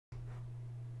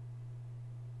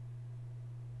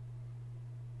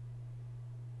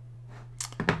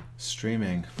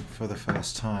streaming for the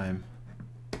first time.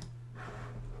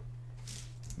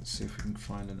 Let's see if we can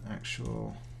find an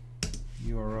actual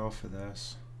URL for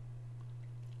this.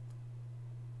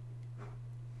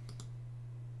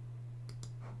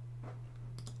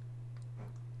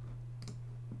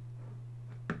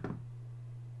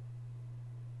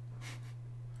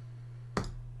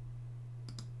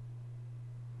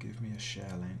 Give me a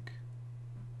share link.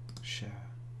 Share.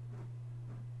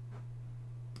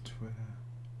 Twitter.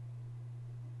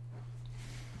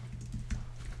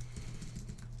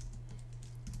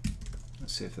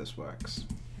 Let's see if this works.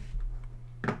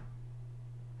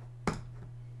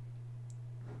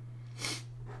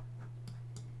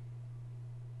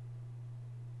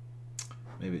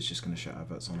 Maybe it's just going to show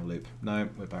adverts on a loop. No,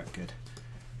 we're back. Good.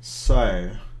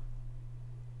 So,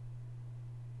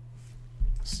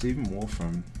 Stephen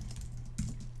Wolfram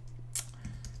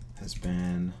has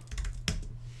been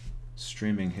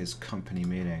streaming his company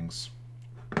meetings,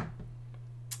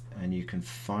 and you can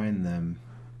find them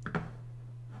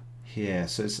here.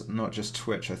 So it's not just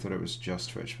Twitch. I thought it was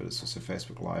just Twitch, but it's also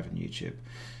Facebook Live and YouTube.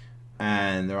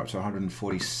 And they're up to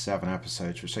 147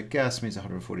 episodes, which I guess means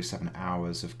 147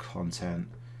 hours of content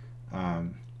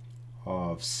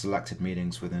of selected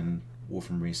meetings within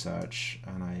Wolfram Research,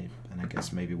 and I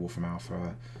guess maybe Wolfram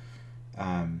Alpha,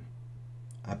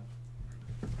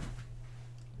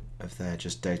 of their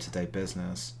just day-to-day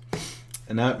business.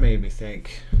 And that made me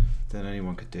think that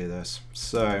anyone could do this.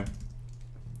 So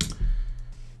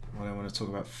what I want to talk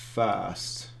about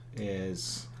first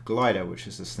is Glider, which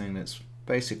is this thing that's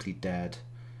basically dead,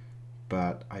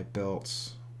 but I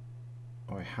built,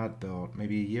 or I had built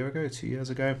maybe a year ago, 2 years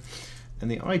ago.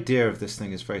 And the idea of this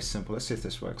thing is very simple. Let's see if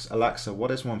this works. Alexa, what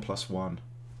is 1 + 1?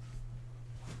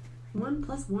 1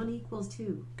 + 1 =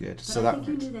 2. Good. But so I think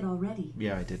you knew that already.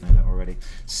 Yeah, I did know that already.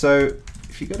 So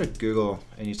if you go to Google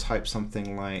and you type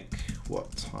something like,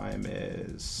 what time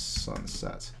is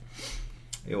sunset?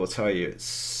 It will tell you it's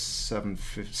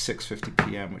 6:50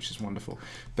 p.m., which is wonderful.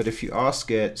 But if you ask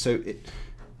it, so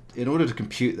in order to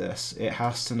compute this, it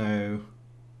has to know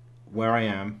where I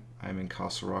am. I'm in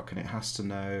Castle Rock, and it has to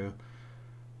know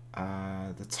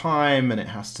the time, and it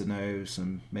has to know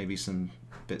maybe some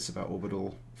bits about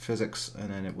orbital physics,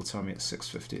 and then it will tell me it's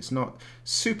 6:50. It's not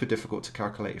super difficult to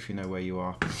calculate if you know where you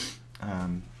are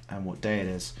and what day it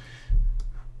is.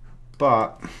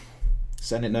 But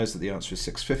then it knows that the answer is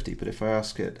 6:50. But if I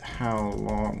ask it how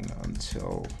long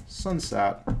until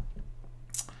sunset,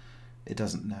 it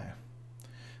doesn't know,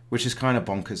 which is kind of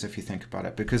bonkers if you think about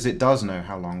it, because it does know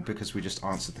how long, because we just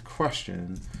answered the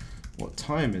question, what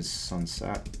time is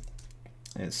sunset?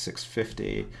 It's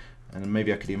 6:50, and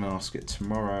maybe I could even ask it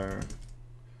tomorrow,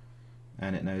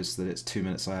 and it knows that it's 2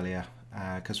 minutes earlier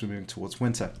because we're moving towards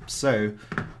winter. So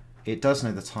it does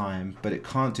know the time, but it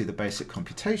can't do the basic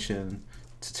computation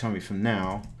to tell me from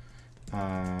now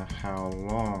how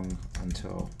long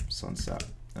until sunset.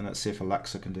 And let's see if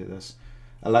Alexa can do this.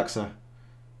 Alexa,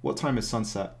 what time is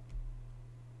sunset?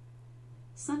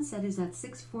 Sunset is at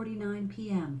 6:49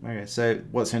 p.m. Okay, so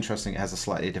what's interesting, it has a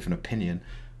slightly different opinion.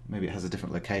 Maybe it has a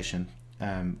different location.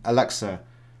 Alexa,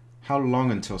 how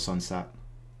long until sunset?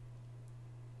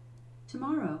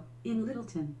 Tomorrow, in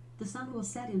Littleton, the sun will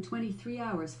set in 23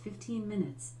 hours 15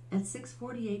 minutes at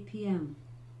 6:48 p.m.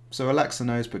 So Alexa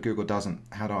knows, but Google doesn't,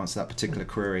 how to answer that particular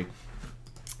query.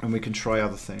 And we can try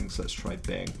other things. Let's try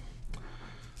Bing.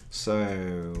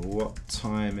 So what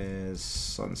time is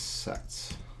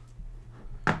sunset?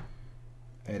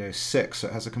 8:06, so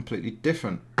it has a completely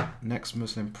different next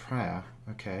Muslim prayer.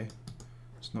 Okay,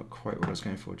 it's not quite what I was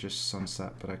going for, just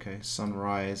sunset, but okay.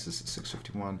 Sunrise is at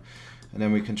 6:51, and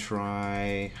then we can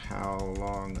try how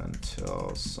long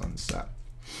until sunset,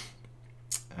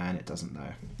 and it doesn't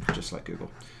know, just like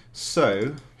Google.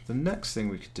 So the next thing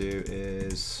we could do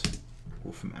is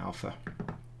Wolfram Alpha.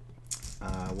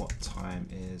 What time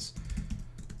is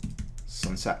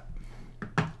sunset?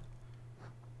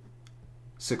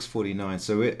 6:49,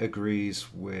 so it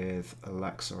agrees with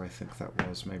Alexa, I think that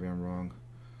was, maybe I'm wrong.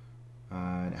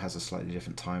 And it has a slightly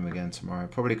different time again tomorrow,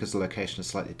 probably because the location is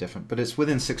slightly different, but it's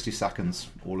within 60 seconds,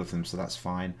 all of them, so that's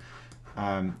fine.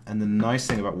 And the nice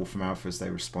thing about Wolfram Alpha is they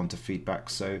respond to feedback,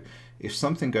 so if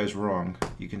something goes wrong,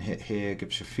 you can hit here,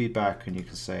 gives you feedback, and you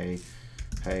can say,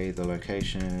 hey, the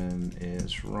location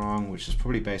is wrong, which is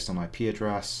probably based on IP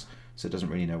address, so it doesn't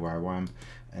really know where I am,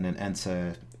 and then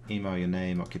enter email, your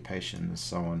name, occupation, and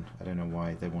so on. I don't know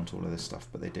why they want all of this stuff,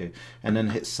 but they do. And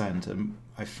then hit send. And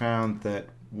I found that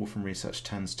Wolfram Research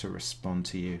tends to respond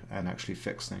to you and actually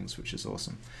fix things, which is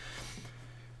awesome.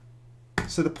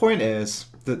 So the point is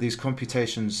that these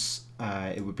computations,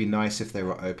 it would be nice if they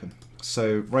were open.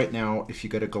 So right now, if you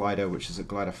go to Glider, which is at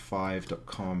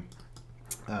glider5.com,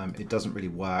 it doesn't really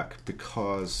work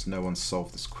because no one's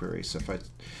solved this query. So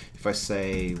if I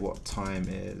say what time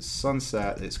is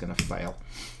sunset, it's going to fail.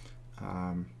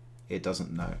 It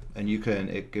doesn't know, and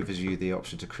it gives you the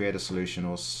option to create a solution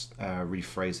or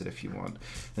rephrase it if you want.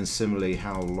 And similarly,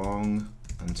 how long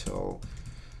until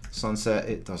sunset,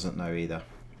 it doesn't know either.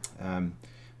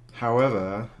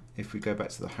 However, if we go back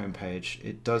to the home page,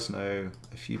 it does know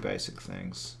a few basic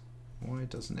things. Why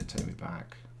doesn't it take me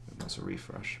back? It wants a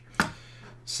refresh.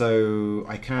 So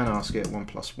I can ask it 1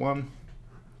 + 1,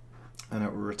 and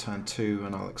it will return 2,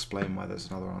 and I'll explain why there's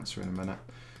another answer in a minute.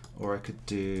 Or I could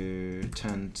do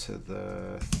 10 to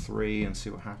the 3 and see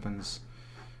what happens.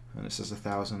 And it says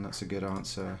 1,000, that's a good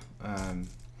answer. I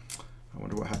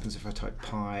wonder what happens if I type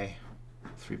pi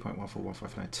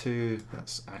 3.141592,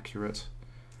 that's accurate.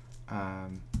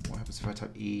 What happens if I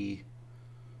type e?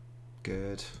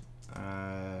 Good.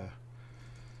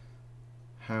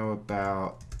 How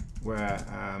about where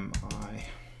am I?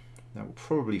 That will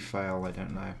probably fail, I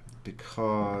don't know,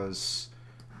 because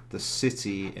the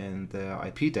city in the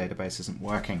IP database isn't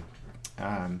working.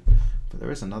 But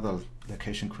there is another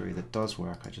location query that does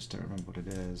work. I just don't remember what it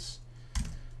is. I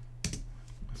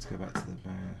have to go back to the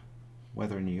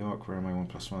weather in New York. Where am I? 1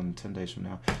 + 1, 10 days from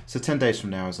now. So 10 days from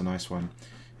now is a nice one.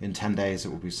 In 10 days, it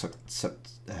will be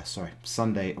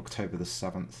Sunday, October the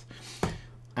 7th.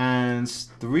 And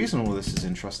the reason all this is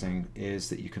interesting is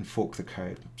that you can fork the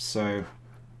code. So,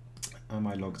 am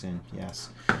I logged in? Yes.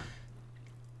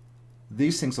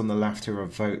 These things on the left here are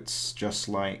votes, just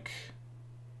like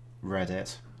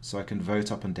Reddit. So I can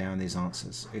vote up and down these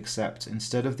answers, except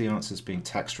instead of the answers being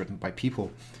text written by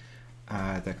people,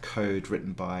 they're code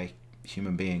written by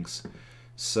human beings.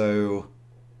 So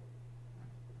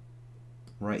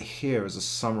right here is a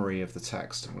summary of the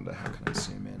text. I wonder, how can I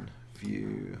zoom in?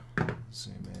 View,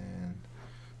 zoom in.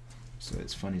 So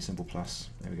it's funny, simple plus.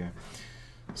 There we go.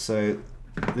 So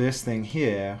this thing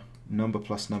here, number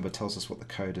plus number, tells us what the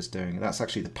code is doing. That's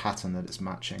actually the pattern that it's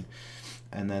matching.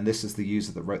 And then this is the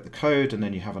user that wrote the code, and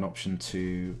then you have an option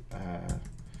to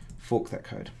fork that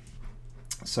code.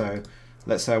 So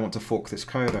let's say I want to fork this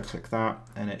code. I click that,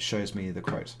 and it shows me the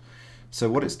quote. So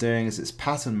what it's doing is it's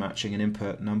pattern matching an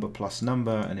input number plus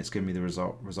number, and it's giving me the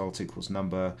result equals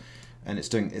number, and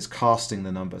it's casting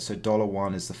the number. So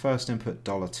 $1 is the first input,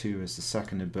 $2 is the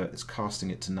second input. It's casting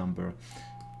it to number,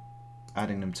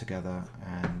 adding them together,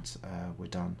 and we're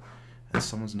done. And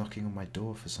someone's knocking on my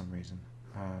door for some reason.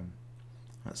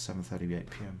 That's 7:38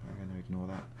 p.m. I'm going to ignore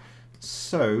that.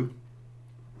 So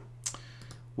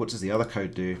what does the other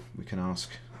code do? We can ask.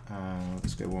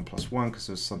 Let's go 1 + 1 because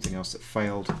there's something else that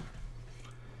failed.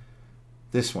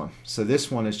 This one. So this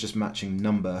one is just matching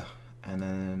number, and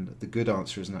then the good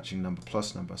answer is matching number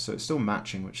plus number. So it's still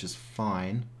matching, which is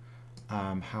fine.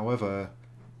 However,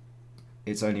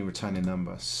 it's only returning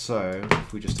number. So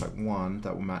if we just type 1,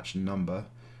 that will match number,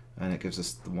 and it gives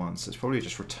us the 1. So it's probably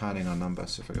just returning our number.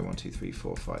 So if I go 1, 2, 3,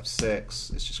 4, 5,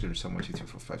 6, it's just going to return 1, 2, 3,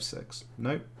 4, 5, 6.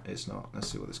 Nope, it's not. Let's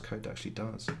see what this code actually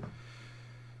does.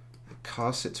 It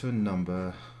casts it to a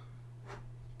number,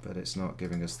 but it's not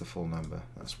giving us the full number.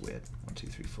 That's weird. 1, 2,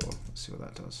 3, 4. Let's see what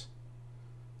that does.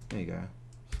 There you go.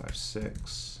 5,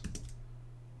 6.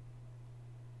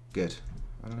 Good.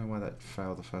 I don't know why that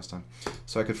failed the first time.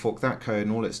 So I could fork that code,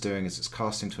 and all it's doing is it's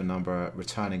casting to a number,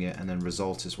 returning it, and then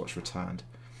result is what's returned.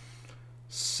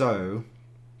 So,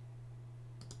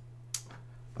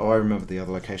 I remember the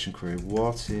other location query.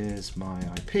 What is my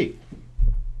IP?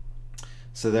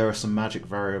 So there are some magic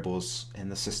variables in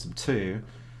the system too.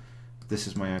 This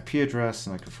is my IP address,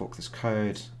 and I can fork this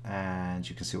code, and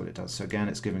you can see what it does. So again,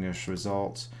 it's giving us a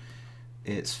result.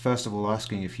 It's first of all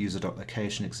asking if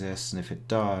user.location exists, and if it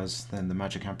does, then the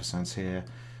magic ampersands here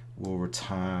will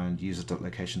return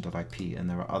user.location.ip, and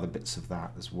there are other bits of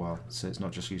that as well. So it's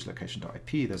not just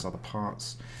userlocation.ip, there's other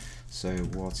parts. So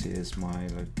what is my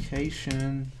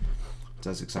location?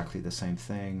 Does exactly the same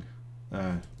thing.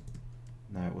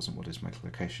 No, it wasn't what is my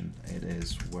location. It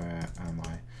is where am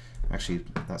I. Actually,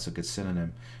 that's a good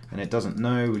synonym. And it doesn't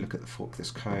know. We look at the fork this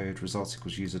code. Results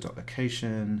equals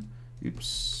user.location.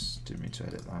 Oops, didn't mean to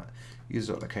edit that.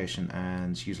 User.location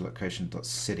and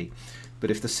userlocation.city. But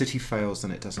if the city fails,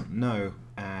 then it doesn't know,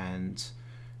 and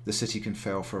the city can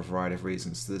fail for a variety of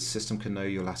reasons. The system can know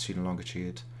your latitude and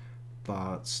longitude,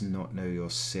 but not know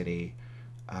your city,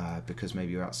 because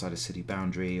maybe you're outside a city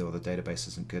boundary, or the database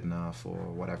isn't good enough, or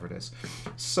whatever it is.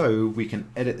 So we can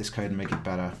edit this code and make it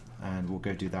better, and we'll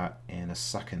go do that in a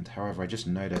second. However, I just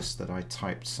noticed that I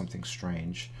typed something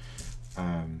strange.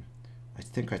 I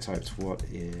think I typed what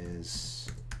is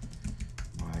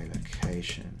my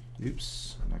location.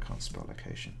 Oops, and I can't spell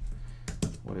location.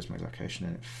 What is my location?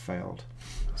 And it failed.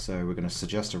 So we're going to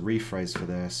suggest a rephrase for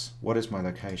this. What is my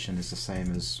location is the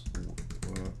same as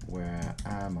where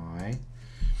am I?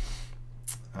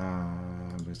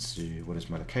 Let's do what is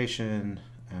my location,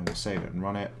 and we'll save it and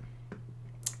run it.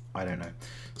 I don't know.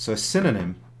 So a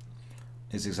synonym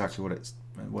is exactly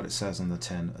what it says on the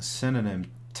tin. A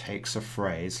synonym takes a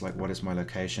phrase like what is my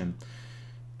location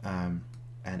and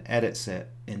edits it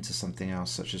into something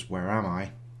else such as where am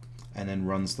I, and then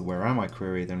runs the where am I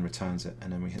query, then returns it,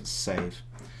 and then we hit save.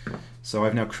 So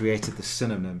I've now created the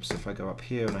synonym. So if I go up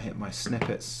here and I hit my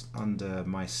snippets under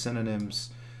my synonyms,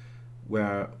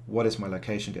 where what is my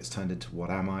location gets turned into what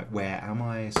am I, where am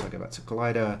I. So I go back to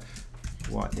glider,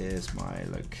 what is my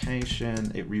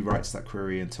location, it rewrites that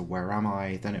query into where am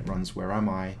I, then it runs where am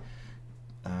I,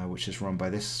 which is run by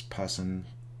this person,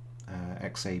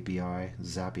 XABI,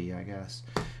 Zabi I guess,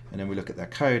 and then we look at their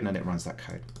code and then it runs that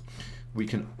code. We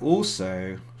can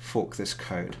also fork this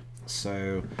code.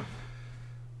 So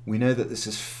we know that this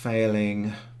is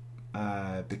failing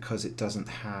because it doesn't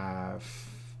have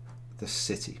the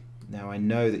city. Now I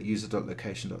know that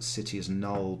user.location.city is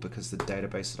null because the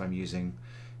database that I'm using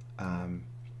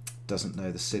doesn't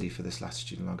know the city for this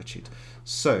latitude and longitude.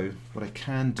 So what I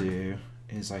can do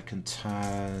is I can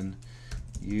turn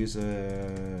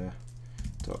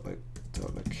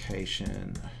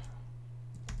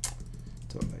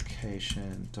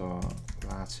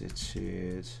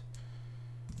user.location.latitude,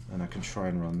 and I can try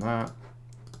and run that,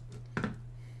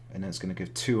 and then it's going to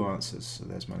give two answers. So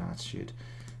there's my latitude.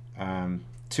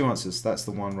 Two answers. That's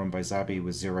the one run by Zabi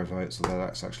with 0 votes, although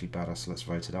that's actually better, so let's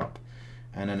vote it up.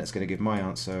 And then it's going to give my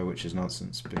answer, which is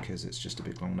nonsense because it's just a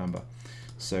big long number.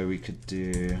 So we could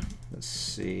do, let's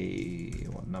see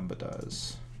what number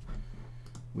does.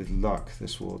 With luck,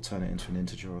 this will turn it into an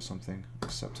integer or something,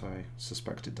 except I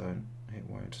suspect it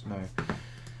won't, no.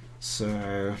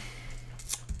 So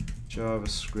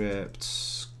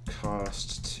JavaScript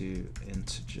cast to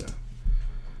integer,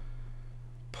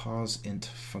 parse int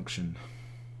function.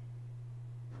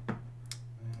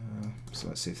 So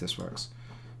let's see if this works.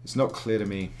 It's not clear to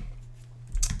me.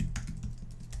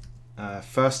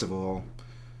 First of all,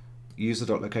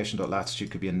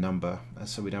 user.location.latitude could be a number,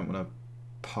 so we don't want to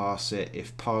parse it.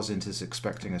 If parseInt is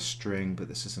expecting a string, but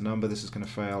this is a number, this is going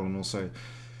to fail, and also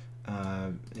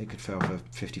it could fail for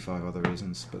 55 other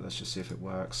reasons, but let's just see if it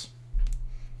works.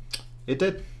 It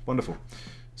did. Wonderful.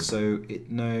 So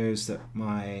it knows that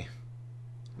my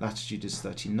latitude is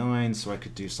 39, so I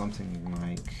could do something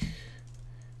like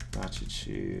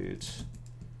latitude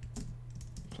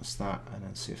plus that, and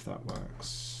then see if that works.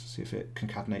 See if it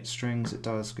concatenates strings. It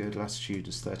does. Good. Latitude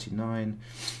is 39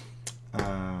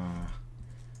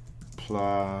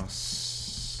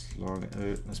 plus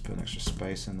let's put an extra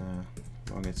space in there.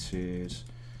 Longitude.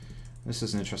 This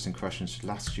is an interesting question. Should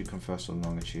latitude come first or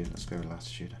longitude? Let's go with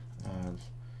latitude.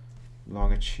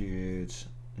 Longitude.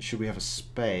 Should we have a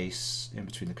space in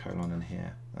between the colon and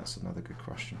here? That's another good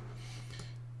question.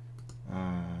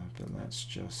 But let's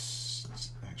just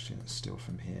actually let's steal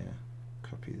from here.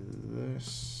 Copy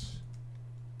this.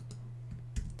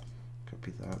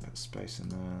 Copy that. Put space in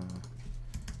there.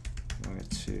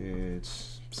 Longitude.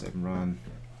 Save and run.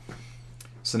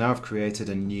 So now I've created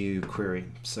a new query.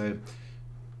 So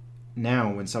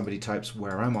now when somebody types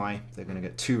where am I, they're going to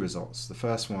get two results. The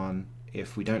first one,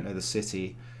 if we don't know the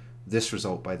city, this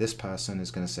result by this person is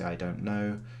going to say I don't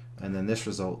know, and then this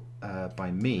result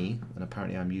by me, and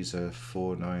apparently I'm user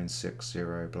 4960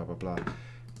 blah blah blah,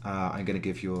 I'm going to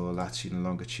give your latitude and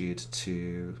longitude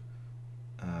to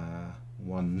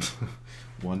one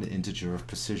integer of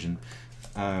precision.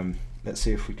 Let's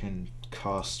see if we can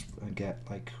cast and get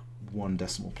like one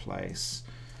decimal place,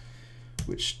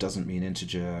 which doesn't mean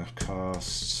integer.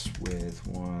 Cast with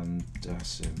one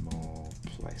decimal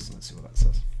place. Let's see what that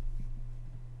says.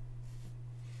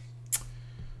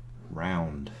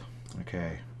 Round.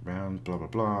 Okay, round, blah blah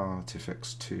blah, to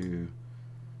fix 2.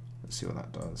 Let's see what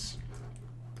that does.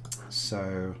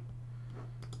 So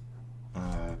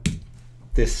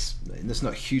there's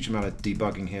not a huge amount of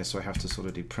debugging here, so I have to sort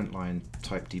of do print line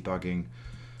type debugging.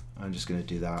 I'm just going to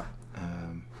do that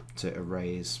to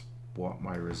erase what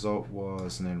my result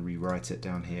was, and then rewrite it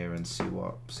down here and see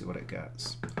what it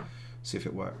gets. See if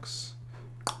it works.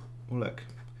 Oh look,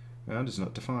 round is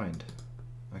not defined.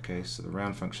 Okay, so the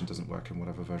round function doesn't work in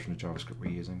whatever version of JavaScript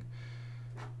we're using,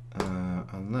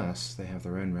 unless they have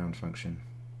their own round function,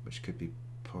 which could be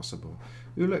possible.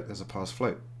 Ooh, look, there's a parse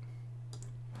float.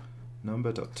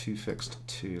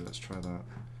 Number.toFixed2. Let's try that.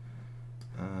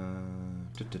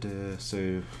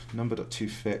 So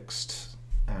number.toFixed,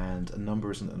 and a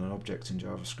number isn't an object in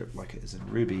JavaScript like it is in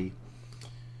Ruby.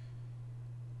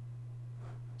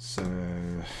 So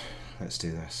let's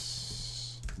do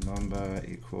this. Number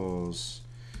equals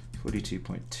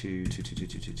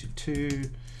 42.2222222.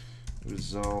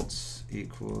 Results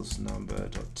equals number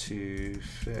dot 2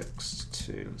 fixed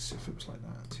 2. Let's see if it was like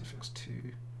that. 2 fixed 2.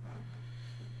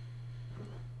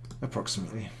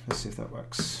 Approximately. Let's see if that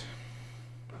works.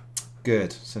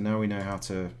 Good. So now we know how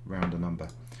to round a number.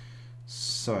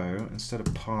 So instead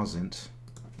of parsint,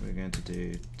 we're going to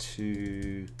do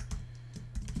 2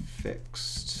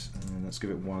 fixed, and let's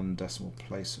give it 1 decimal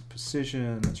place of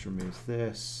precision. Let's remove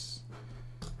this.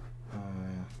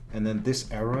 And then this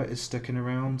error is sticking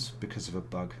around because of a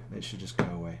bug. It should just go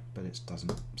away, but it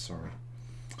doesn't. Sorry.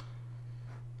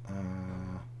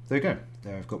 There you go.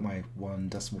 There, I've got my 1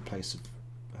 decimal place of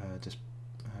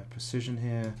precision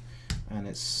here, and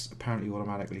it's apparently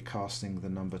automatically casting the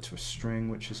number to a string,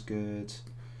 which is good.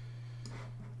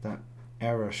 That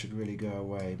error should really go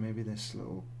away. Maybe this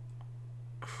little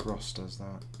cross does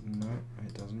that. No,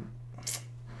 it doesn't.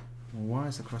 Why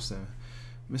is the cross there?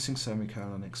 Missing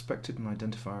semicolon, expected an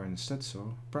identifier instead,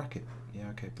 so bracket. Yeah,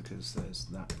 okay, because there's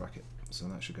that bracket, so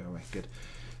that should go away. Good.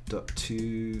 Dot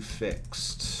 2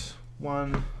 fixed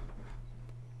 1,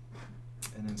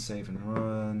 and then save and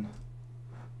run.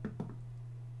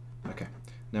 Okay,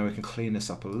 now we can clean this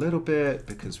up a little bit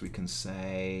because we can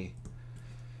say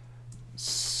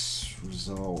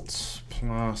result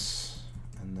plus,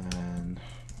 and then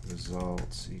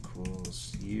results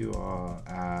equals you are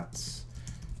at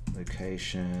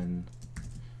location,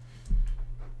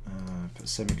 put a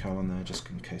semicolon there just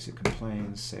in case it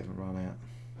complains, save and run it,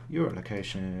 you're at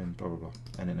location, blah blah blah,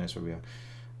 and it knows where we are.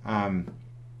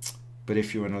 But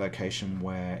if you're in a location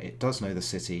where it does know the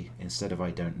city, instead of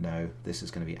I don't know, this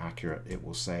is going to be accurate. It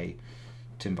will say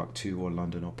Timbuktu or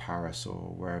London or Paris or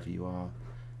wherever you are.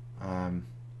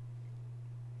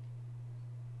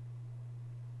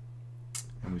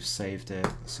 And we've saved it.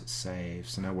 Let's hit save.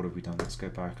 So now what have we done? Let's go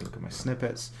back and look at my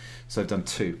snippets. So I've done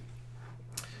 2.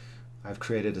 I've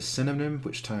created a synonym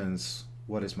which turns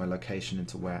what is my location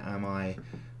into where am I,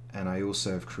 and I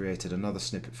also have created another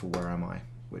snippet for where am I,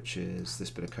 which is this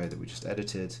bit of code that we just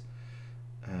edited,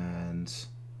 and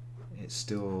it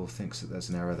still thinks that there's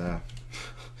an error there,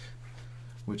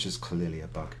 which is clearly a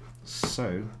bug.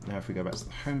 So now if we go back to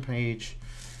the home page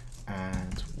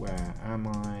and where am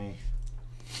I,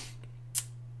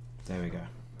 there we go.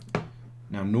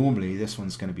 Now normally this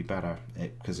one's going to be better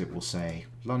because it will say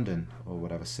London or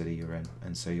whatever city you're in,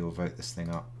 and so you'll vote this thing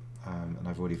up, and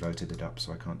I've already voted it up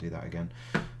so I can't do that again.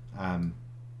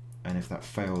 And if that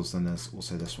fails, then there's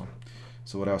also this one.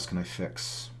 So what else can I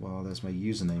fix? Well, there's my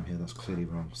username here, that's clearly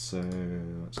wrong. So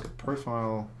let's go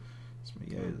profile, that's my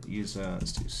user,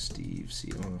 let's do Steve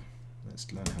C. Oh,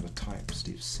 let's learn how to type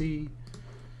Steve C.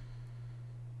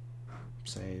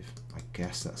 Save. I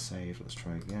guess that's saved. Let's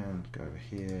try again. Go over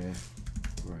here.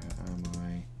 Where am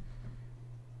I?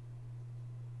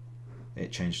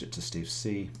 It changed it to Steve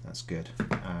C. That's good.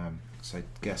 So I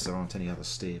guess there aren't any other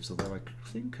Steves, although I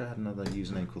think I had another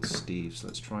username called Steve. So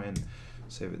let's try and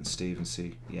save it in Steve and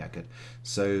see. Yeah, good.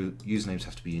 So usernames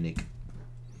have to be unique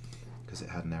because it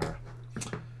had an error.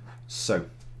 So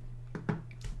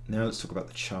now let's talk about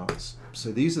the charts.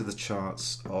 So these are the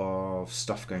charts of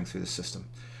stuff going through the system.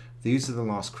 These are the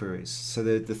last queries. So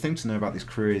the thing to know about these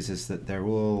queries is that they're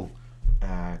all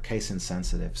case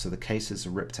insensitive. So the cases are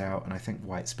ripped out, and I think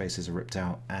white spaces are ripped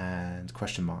out, and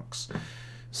question marks.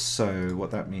 So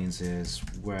what that means is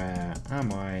where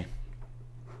am I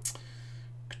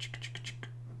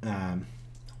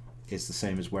is the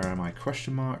same as where am I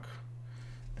question mark,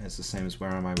 is the same as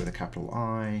where am I with a capital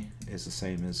I, is the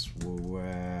same as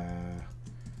where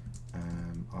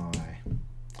am I.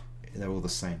 They're all the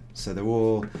same. So they're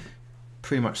all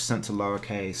pretty much sent to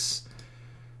lowercase,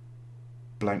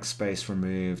 blank space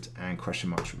removed, and question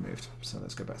marks removed. So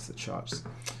let's go back to the charts.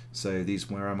 So these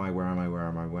where am I, where am I, where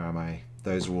am I, where am I,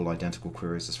 those are all identical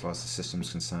queries as far as the system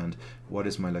is concerned. What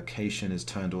is my location is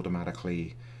turned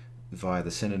automatically via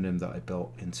the synonym that I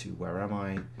built into where am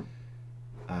I.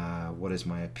 What is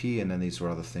my IP, and then these are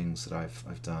other things that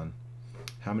I've done.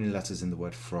 How many letters in the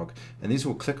word frog? And these are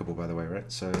all clickable, by the way,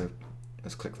 right? So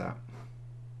let's click that.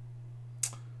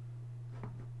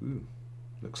 Ooh,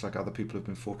 looks like other people have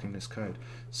been forking this code.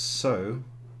 So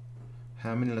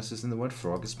how many letters in the word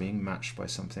frog is being matched by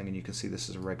something, and you can see this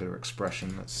is a regular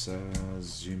expression. Let's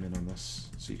zoom in on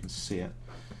this so you can see it.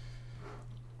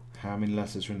 How many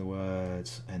letters are in the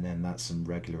word, and then that's some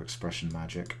regular expression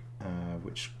magic,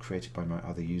 which created by my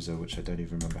other user, which I don't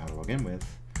even remember how to log in with.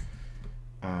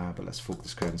 But let's fork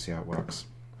this code and see how it works.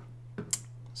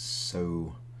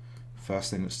 So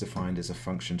first thing that's defined is a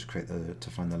function to create to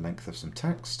find the length of some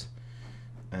text,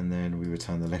 and then we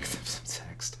return the length of some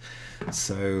text.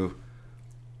 So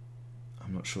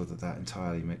I'm not sure that that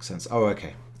entirely makes sense. Oh,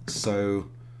 okay. So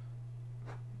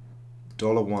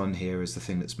 $1 here is the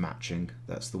thing that's matching.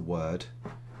 That's the word.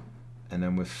 And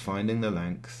then we're finding the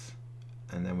length,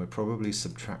 and then we're probably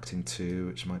subtracting 2,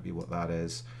 which might be what that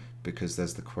is, because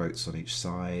there's the quotes on each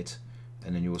side.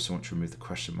 And then you also want to remove the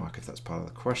question mark if that's part of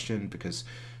the question, because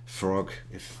frog,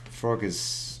 if frog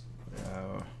is,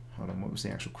 hold on, what was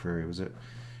the actual query? Was it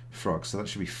frog? So that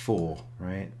should be 4,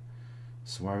 right?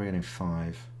 So why are we getting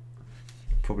 5?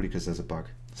 Probably because there's a bug.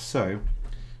 So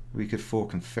we could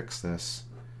fork and fix this.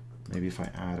 Maybe if I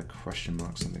add a question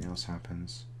mark, something else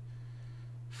happens.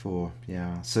 4,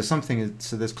 yeah. So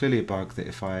so there's clearly a bug that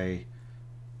if I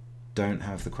don't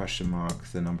have the question mark,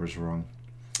 the number is wrong.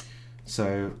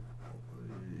 So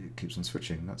it keeps on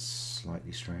switching. That's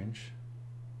slightly strange.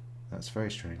 That's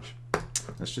very strange.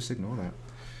 Let's just ignore that.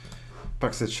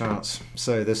 Back to the charts.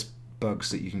 So there's bugs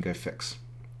that you can go fix.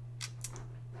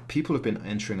 People have been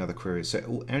entering other queries.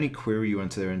 So any query you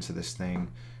enter into this thing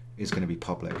is going to be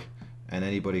public, and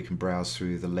anybody can browse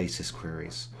through the latest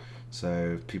queries.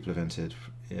 So people have entered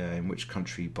in which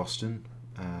country? Boston.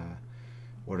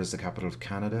 What is the capital of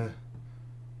Canada?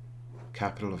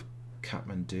 Capital of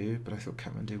Kathmandu, but I thought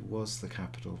Kathmandu was the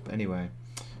capital. But anyway,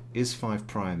 is 5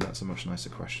 prime? That's a much nicer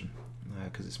question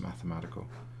because it's mathematical.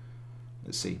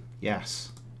 Let's see.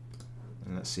 Yes.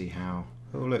 And let's see how.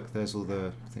 Oh look, there's all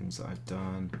the things that I've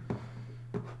done.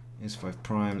 Is 5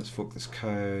 prime? Let's fork this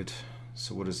code.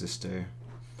 So what does this do?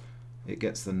 It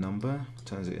gets the number,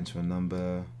 turns it into a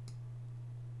number,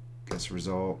 gets a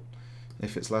result.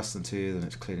 If it's less than 2, then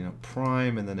it's clearly not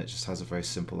prime, and then it just has a very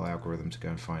simple algorithm to go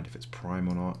and find if it's prime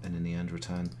or not, and in the end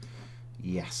return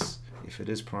yes if it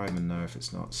is prime and no if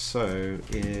it's not. So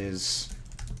is,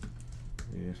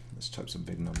 yeah, let's type some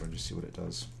big number and just see what it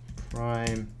does.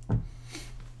 Prime.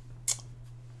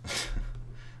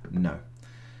 No.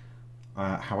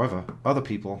 However, other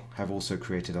people have also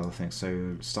created other things.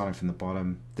 So starting from the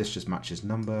bottom, this just matches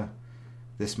number,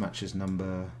 this matches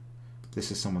number, this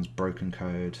is someone's broken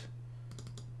code.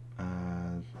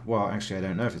 Well, actually I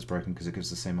don't know if it's broken because it gives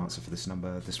the same answer for this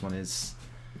number. This one is,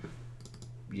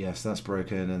 yes, that's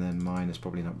broken, and then mine is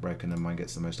probably not broken, and mine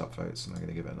gets the most upvotes, and I'm going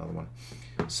to give it another one.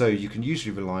 So you can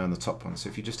usually rely on the top one. So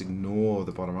if you just ignore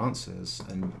the bottom answers,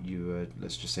 and you were,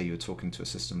 let's just say you were talking to a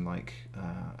system like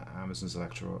Amazon's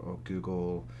Alexa or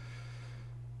Google,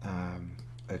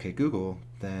 OK Google,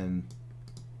 then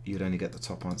you'd only get the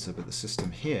top answer, but the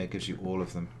system here gives you all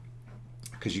of them,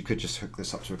 because you could just hook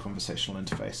this up to a conversational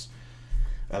interface.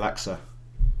 Alexa,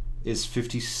 is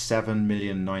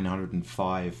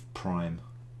 57,905,000 prime?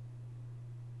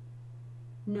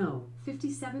 No,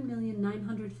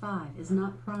 57,905,000 is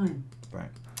not prime.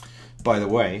 Right. By the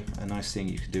way, a nice thing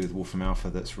you can do with Wolfram Alpha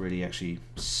that's really actually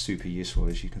super useful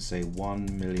is you can say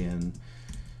 1 million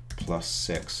plus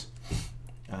 6,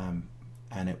 and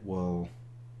it will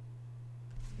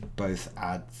both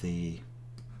add the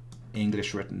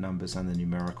English written numbers and the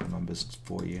numerical numbers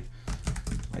for you,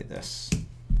 like this,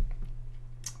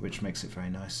 which makes it very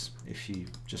nice if you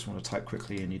just want to type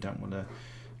quickly and you don't want to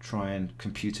try and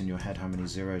compute in your head how many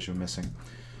zeros you're missing.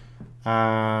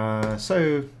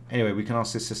 So anyway, we can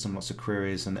ask this system lots of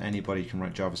queries, and anybody can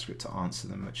write JavaScript to answer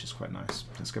them, which is quite nice.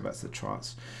 Let's go back to the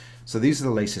charts. So these are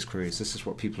the latest queries. This is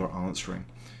what people are answering.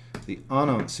 The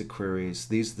unanswered queries,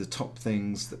 these are the top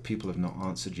things that people have not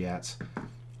answered yet,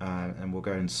 and we'll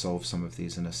go and solve some of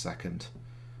these in a second.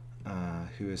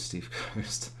 Who is Steve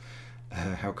Coast?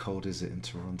 How cold is it in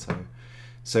Toronto?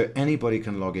 So anybody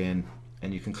can log in,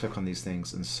 and you can click on these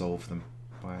things and solve them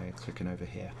by clicking over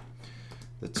here.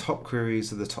 The top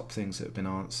queries are the top things that have been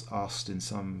asked in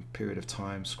some period of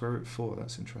time. Square root 4,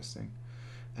 that's interesting.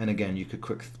 And again, you could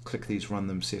click these, run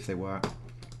them, see if they work.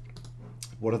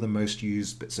 What are the most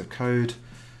used bits of code?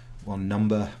 Well,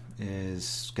 number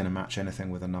is going to match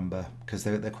anything with a number because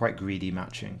they're quite greedy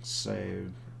matching. So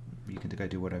you can go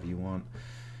do whatever you want.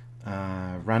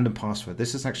 Random password.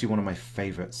 This is actually one of my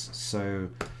favorites. So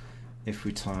if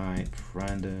we type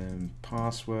random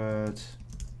password,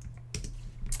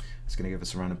 it's going to give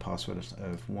us a random password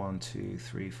of 1, 2,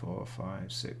 3, 4,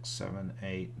 5, 6, 7,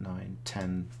 8, 9,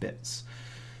 10 bits.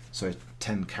 So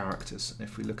 10 characters. And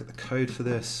if we look at the code for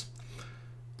this,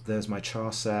 there's my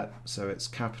char set. So it's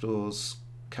capitals,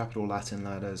 capital Latin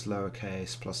letters,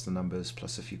 lowercase, plus the numbers,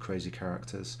 plus a few crazy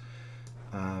characters.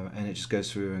 And it just goes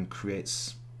through and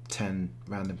creates 10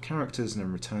 random characters and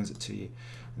then returns it to you.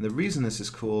 And the reason this is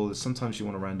cool is sometimes you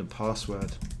want a random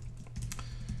password.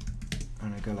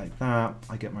 And I go like that,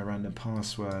 I get my random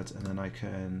password, and then I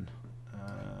can,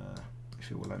 if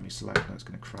if it will let me select it. It's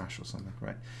going to crash or something,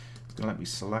 right? It's going to let me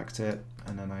select it,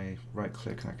 and then I right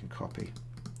click and I can copy.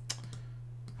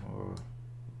 Or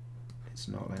it's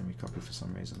not letting me copy for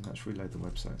some reason. Let's reload the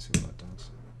website and see what that does.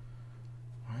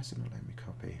 Why is it not letting me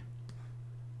copy?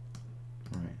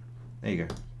 Right, there you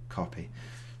go, copy.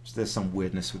 So there's some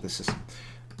weirdness with the system.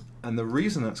 And the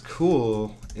reason that's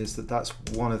cool is that that's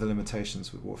one of the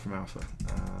limitations with Wolfram Alpha.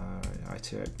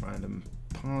 Iterate random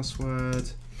password,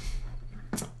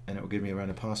 and it will give me a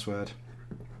random password.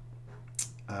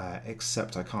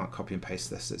 Except I can't copy and paste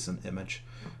this, it's an image,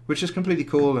 which is completely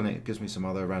cool, and it gives me some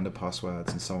other random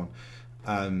passwords and so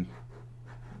on.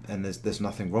 And there's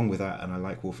nothing wrong with that, and I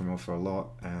like Wolfram Alpha a lot,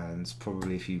 and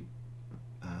probably if you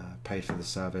paid for the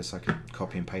service I could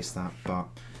copy and paste that, but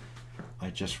I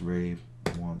just really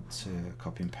want to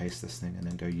copy and paste this thing and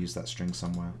then go use that string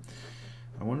somewhere.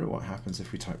 I wonder what happens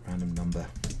if we type random number.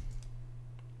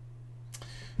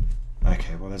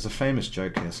 Okay, well there's a famous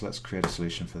joke here, so let's create a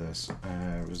solution for this.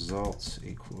 Result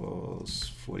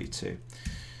equals 42.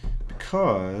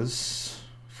 Because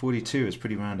 42 is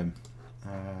pretty random.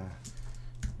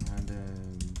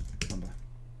 Random number.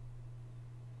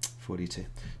 42.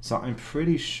 So I'm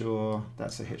pretty sure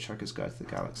that's a Hitchhiker's Guide to the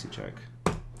Galaxy joke.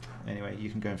 Anyway, you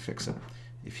can go and fix it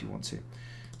if you want to.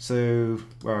 So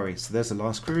where are we? So there's the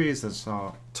last queries, there's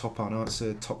our top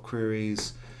unanswered, top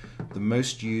queries, the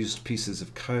most used pieces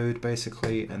of code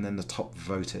basically, and then the top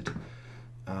voted.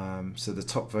 So the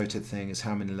top voted thing is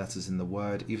how many letters in the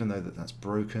word, even though that's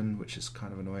broken, which is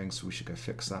kind of annoying, so we should go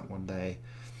fix that one day.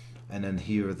 And then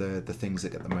here are the things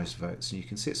that get the most votes. And you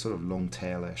can see it's sort of long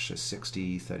tail-ish, so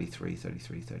 60, 33,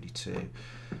 33, 32.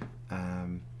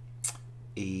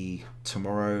 E,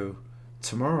 tomorrow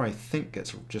I think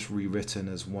gets just rewritten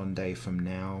as one day from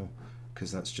now,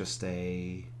 because that's just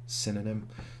a synonym.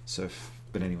 So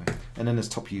but anyway, and then there's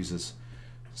top users,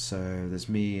 so there's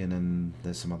me, and then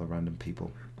there's some other random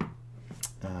people.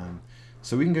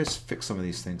 So we can go fix some of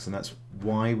these things, and that's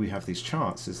why we have these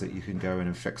charts, is that you can go in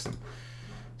and fix them.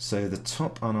 So the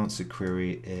top unanswered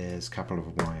query is capital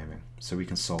of Wyoming, so we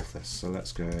can solve this. So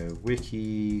let's go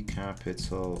wiki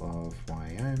capital of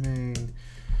Wyoming,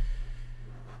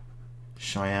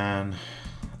 Cheyenne.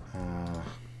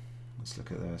 Let's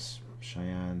look at this.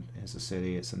 Cheyenne is a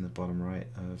city, it's in the bottom right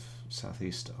of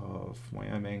southeast of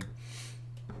Wyoming.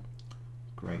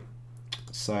 Great.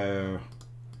 So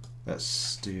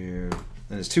let's do, and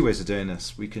there's two ways of doing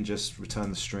this. We can just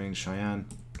return the string Cheyenne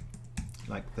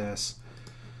like this,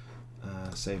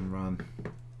 save and run,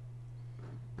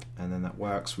 and then that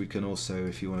works. We can also,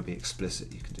 if you want to be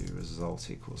explicit, you can do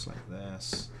result equals like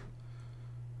this,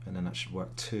 and then that should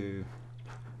work too.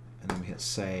 And then we hit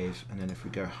save, and then if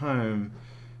we go home,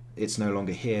 it's no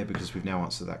longer here because we've now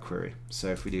answered that query. So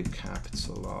if we do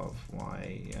capital of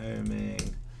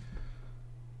Wyoming,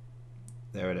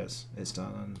 there it is, it's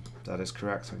done, and that is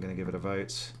correct. I'm going to give it a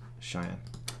vote, Cheyenne.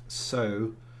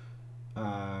 So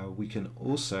we can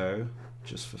also,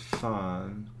 just for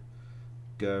fun,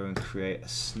 go and create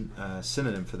a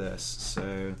synonym for this.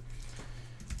 So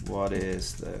what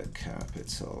is the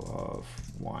capital of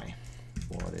Y?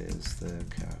 What is the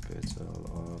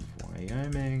capital of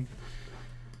Wyoming?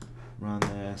 Run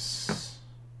this,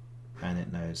 and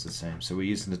it knows the same. So we're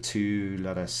using the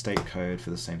 2-letter state code for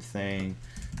the same thing.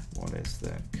 What is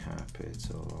the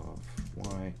capital of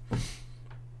Y?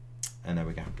 And there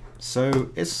we go.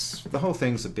 So it's, the whole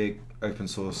thing's a big open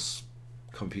source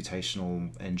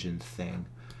computational engine thing.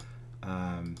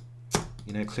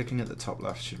 You know, clicking at the top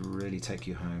left should really take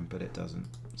you home, but it doesn't.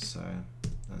 So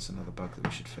that's another bug that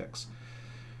we should fix.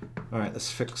 All right,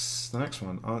 let's fix the next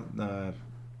one.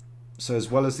 So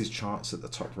as well as these charts at the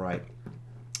top right,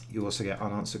 you also get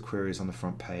unanswered queries on the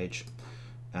front page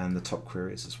and the top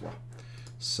queries as well.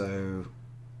 So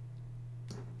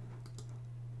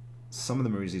some of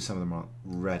them are easy, some of them aren't.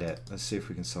 Reddit, let's see if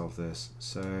we can solve this.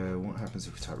 So what happens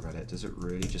if we type Reddit? Does it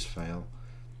really just fail?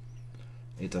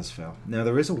 It does fail. Now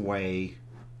there is a way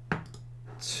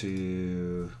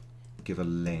to give a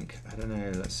link. I don't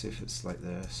know, let's see if it's like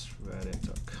this,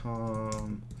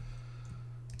 reddit.com.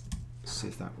 See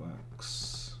if that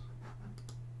works.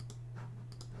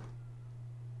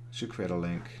 Should create a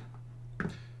link.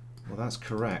 Well, that's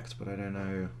correct, but I don't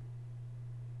know.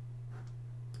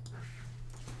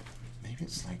 Maybe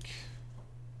it's like,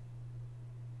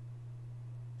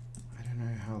 I don't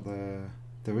know how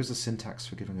there is a syntax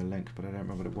for giving a link, but I don't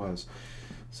remember what it was.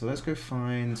 So let's go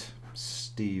find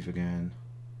Steve again.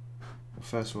 Well,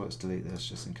 first of all, let's delete this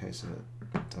just in case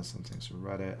it does something. So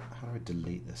Reddit, how do I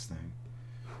delete this thing?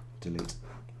 Delete.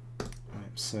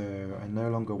 Right, so I no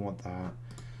longer want that.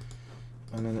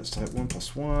 And then let's type 1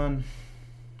 + 1,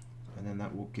 and then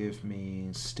that will give me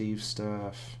Steve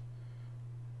stuff,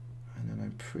 and then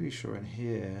I'm pretty sure in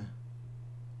here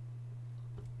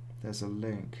there's a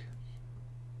link.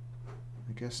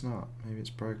 I guess not, maybe it's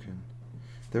broken.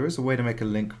 There is a way to make a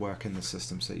link work in the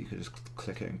system, so you could just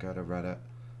click it and go to Reddit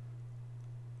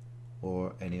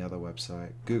or any other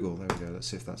website. Google, there we go, let's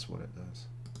see if that's what it does.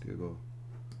 Google,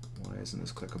 why isn't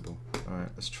this clickable?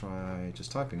 Alright, let's try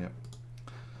just typing it.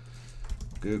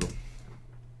 Google.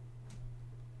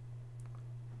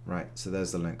 Right, so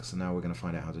there's the link. So now we're going to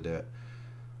find out how to do it.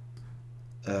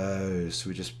 Oh, so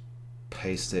we just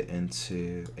paste it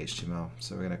into HTML.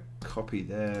 So we're going to copy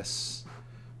this.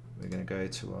 We're going to go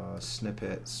to our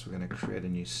snippets. We're going to create a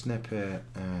new snippet,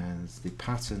 and the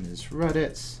pattern is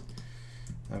Reddit.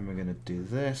 And we're going to do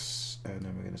this, and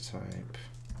then we're going to type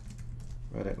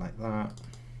Reddit like that.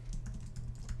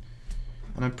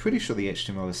 And I'm pretty sure the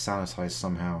HTML is sanitized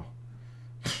somehow,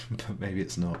 but maybe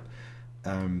it's not.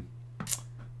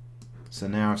 So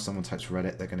now if someone types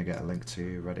Reddit, they're going to get a link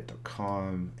to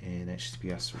reddit.com in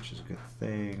HTTPS, which is a good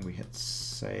thing. We hit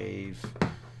save,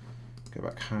 go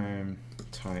back home,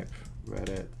 type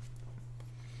Reddit,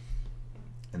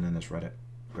 and then there's Reddit.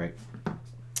 Great.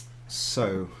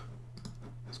 So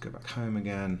let's go back home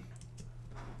again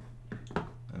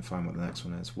and find what the next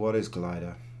one is. What is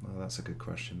Glider? Well, that's a good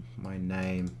question. My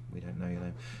name, we don't know your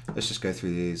name. Let's just go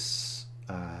through these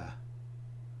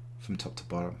from top to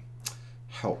bottom.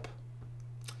 Help.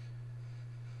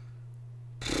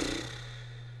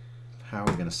 How are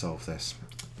we going to solve this?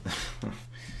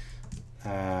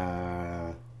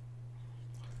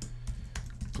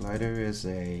 Glider is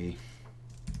a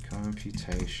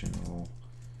computational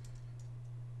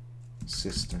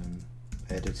system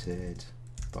edited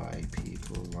by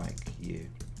people like you.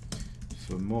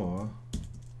 For more,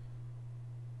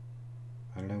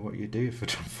 I don't know what you do for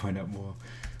trying to find out more.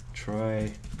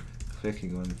 Try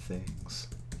clicking on things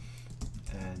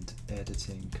and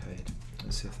editing code.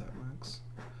 Let's see if that works.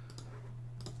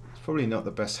 It's probably not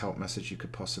the best help message you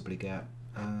could possibly get,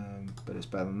 but it's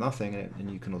better than nothing,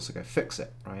 and you can also go fix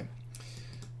it, right?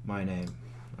 My name.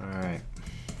 Alright.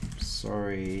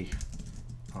 Sorry,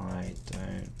 I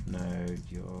don't know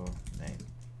your name.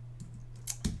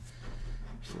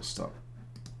 Full stop.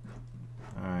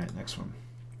 Alright, next one.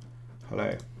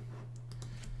 Hello.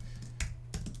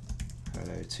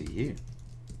 Hello to you.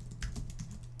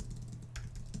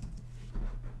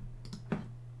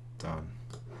 Done.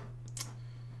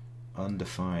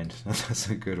 Undefined. That's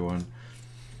a good one.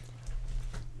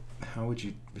 How would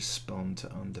you respond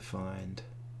to undefined?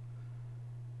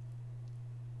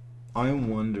 I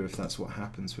wonder if that's what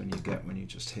happens when you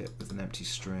just hit with an empty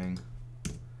string.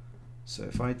 So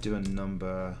if I do a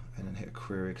number and then hit a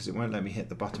query, because it won't let me hit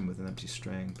the button with an empty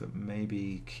string, but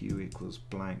maybe q equals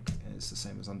blank is the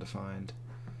same as undefined.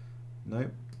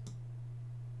 Nope.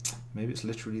 Maybe it's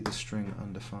literally the string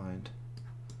undefined.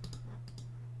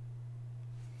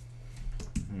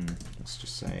 Let's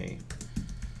just say,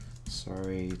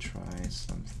 sorry, try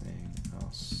something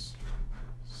else.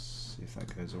 See if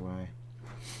that goes away.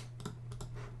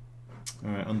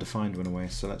 Alright, undefined went away,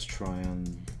 so let's try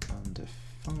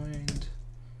undefined.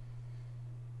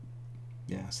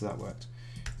 Yeah, so that worked.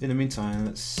 In the meantime,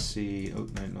 let's see, oh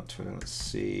no, not Twitter, let's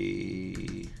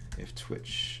see if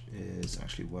Twitch is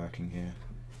actually working here.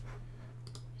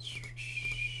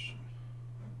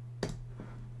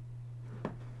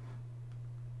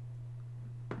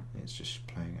 It's just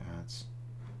playing ads.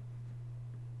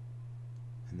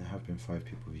 And there have been 5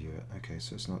 people view it. Okay,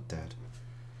 so it's not dead.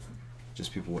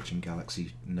 Just people watching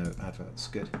Galaxy Note adverts.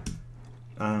 Good.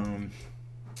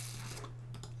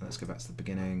 Let's go back to the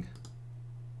beginning.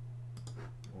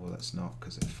 Or let's not,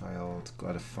 because it failed.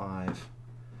 Glider 5.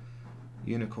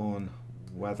 Unicorn.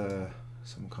 Weather.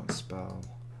 Someone can't spell.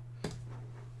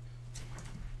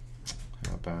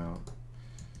 How about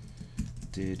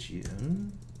did you...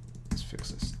 Let's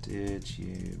fix this. Did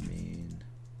you mean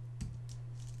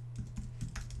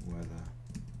weather?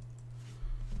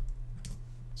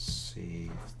 Let's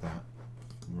see if that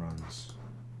runs.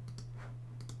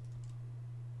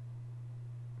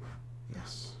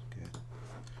 Yes, good.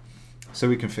 So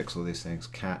we can fix all these things.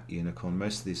 Cat, unicorn,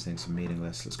 most of these things are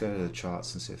meaningless. Let's go to the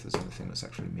charts and see if there's anything that's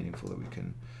actually meaningful that we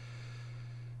can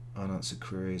unanswered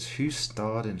queries. Who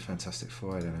starred in Fantastic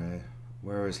Four? I don't know.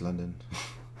 Where is London?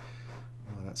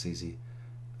 Oh, that's easy.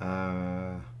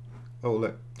 Oh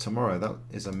look, tomorrow, that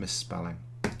is a misspelling.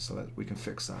 So we can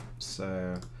fix that.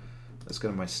 So let's go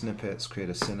to my snippets, create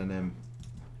a synonym.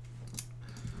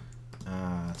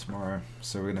 Tomorrow.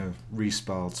 So we're going to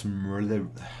respell tomorrow.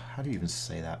 How do you even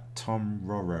say that?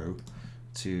 Tomorrow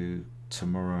to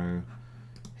tomorrow.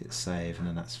 Hit save, and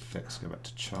then that's fixed. Go back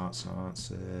to charts and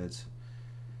answered.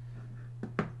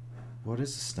 What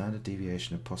is the standard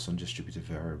deviation of Poisson distributed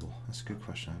variable? That's a good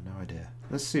question. I have no idea.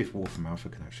 Let's see if Wolfram Alpha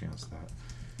can actually answer that.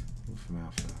 Wolfram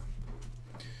Alpha.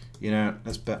 You know,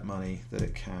 let's bet money that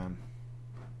it can.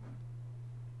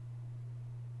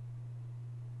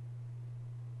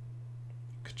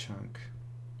 Ka-chunk.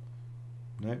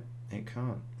 Nope, it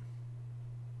can't.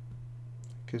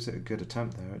 Gives it a good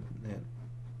attempt though.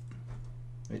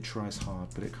 It tries hard,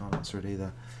 but it can't answer it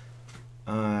either.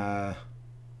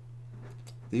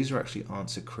 These are actually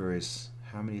answer queries.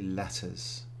 How many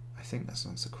letters? I think that's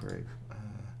an answer query.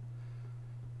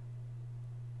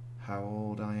 How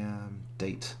old I am.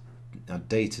 Date. Now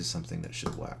date is something that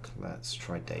should work. Let's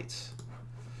try date.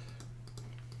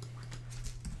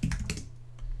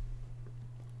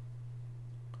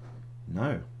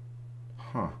 No.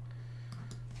 Huh.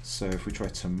 So if we try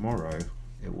tomorrow,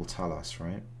 it will tell us,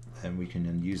 right? And we can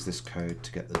then use this code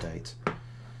to get the date.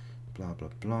 Blah, blah,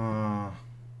 blah.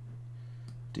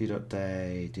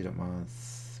 D.day,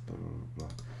 D.month, blah, blah, blah.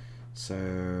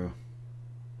 So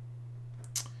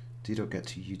D.get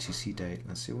to UTC date.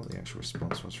 Let's see what the actual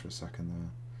response was for a second there.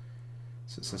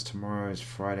 So it says tomorrow is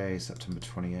Friday, September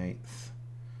 28th.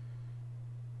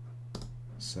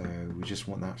 So we just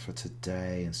want that for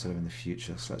today instead of in the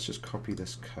future. So let's just copy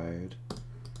this code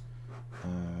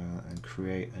and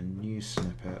create a new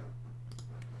snippet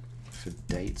for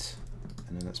date.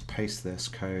 And then let's paste this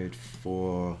code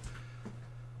for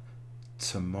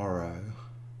tomorrow,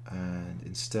 and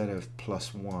instead of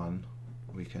 +1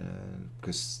 we can,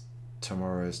 because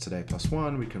tomorrow is today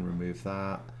 +1, we can remove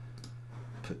that,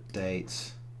 put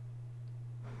date,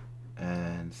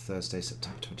 and Thursday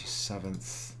September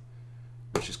 27th,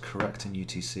 which is correct in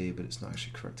UTC but it's not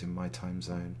actually correct in my time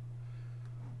zone.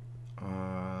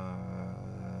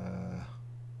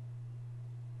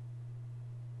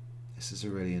 This is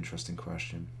a really interesting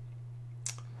question.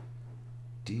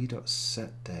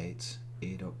 D.setDate,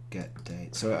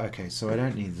 E.getDate. So okay, so I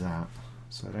don't need that.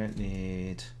 So I don't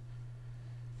need,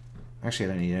 actually I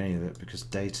don't need any of it because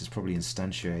date is probably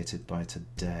instantiated by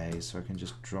today, so I can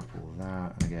just drop all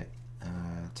that and I get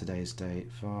today's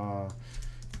date var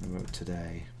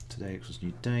today equals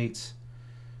new date,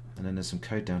 and then there's some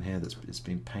code down here that's it's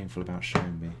been painful about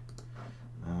showing me.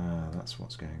 That's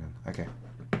what's going on. Okay,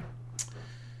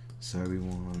 so we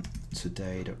want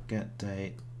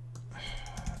today.getDate,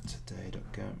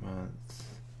 today.getMonth,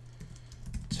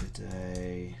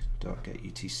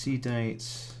 today.getUTC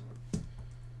date,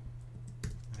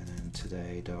 and then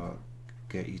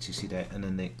today.getUTC date, and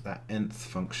then that nth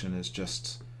function is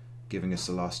just giving us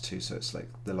the last two, so it's like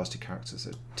the last two characters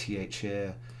are th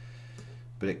here,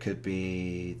 but it could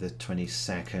be the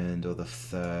 22nd or the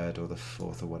 3rd or the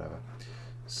 4th or whatever.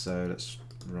 So let's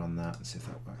run that and see if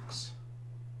that works.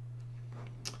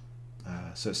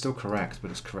 So it's still correct, but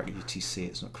it's correct UTC,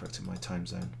 it's not correct in my time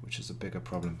zone, which is a bigger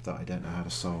problem that I don't know how to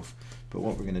solve. But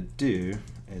what we're going to do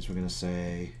is we're going to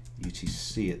say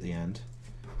UTC at the end,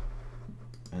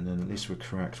 and then at least we're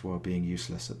correct while being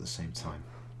useless at the same time.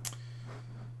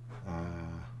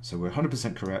 So we're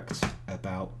 100% correct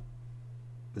about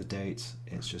the date,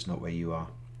 it's just not where you are.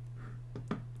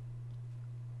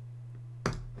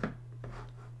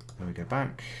 Then we go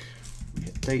back, we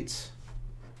hit date,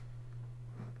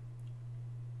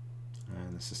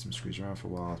 and the system screws around for a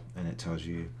while and it tells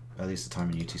you at least the time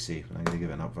in UTC, and I'm going to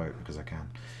give it an upvote because I can.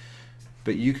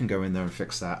 But you can go in there and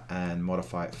fix that and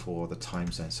modify it for the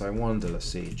time zone. So I wonder, let's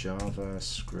see,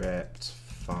 JavaScript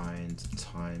find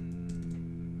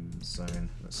time zone.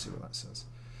 Let's see what that says.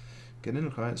 Get in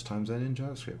the client's time zone in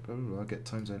JavaScript, blah, blah, blah, get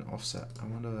time zone offset. I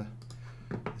wonder,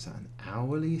 is that an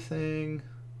hourly thing?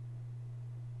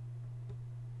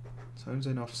 Time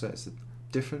zone offset is the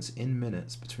difference in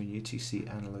minutes between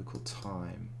UTC and local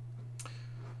time.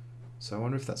 So I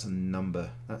wonder if that's a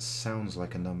number. That sounds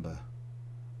like a number.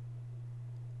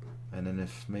 And then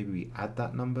if maybe we add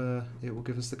that number, it will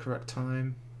give us the correct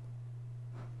time.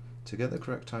 To get the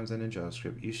correct time zone in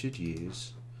JavaScript, you should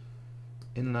use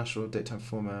international datetime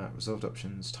format, resolved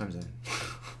options, time zone.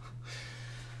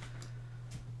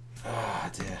 Ah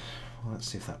dear. Well, let's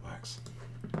see if that works.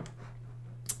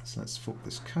 So let's fork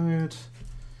this code,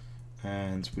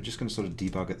 and we're just going to sort of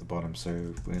debug at the bottom. So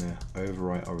we're going to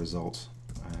overwrite our result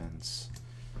and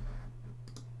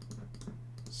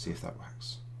see if that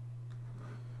works.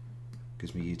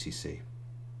 Gives me UTC.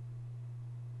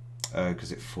 Oh,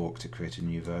 because it forked, it created a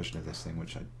new version of this thing,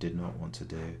 which I did not want to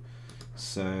do.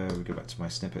 So we go back to my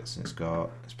snippets, and it's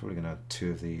probably going to have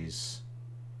two of these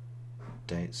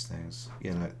dates things.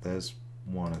 Yeah, look, there's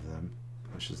one of them,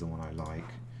 which is the one I like.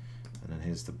 And then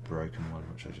here's the broken one,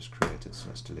 which I just created, so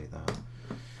let's delete that.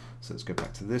 So let's go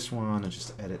back to this one and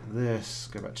just edit this,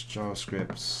 go back to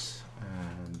JavaScript,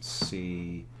 and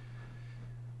see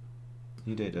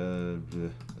new data.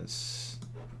 Let's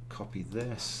copy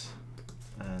this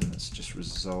and let's just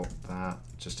result that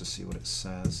just to see what it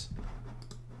says.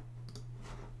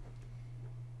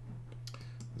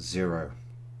 0.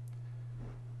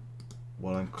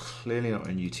 Well, I'm clearly not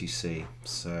in UTC,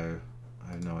 so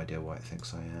I have no idea why it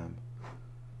thinks I am.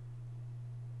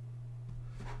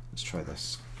 Let's try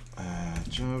this.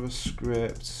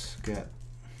 JavaScript get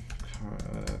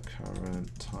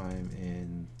current time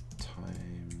in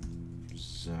time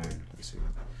zone. Let's see.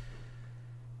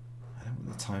 I don't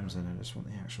want the time zone, I just want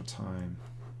the actual time.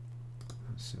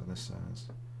 Let's see what this says.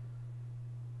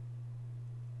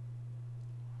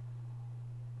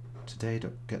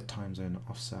 Today.get time zone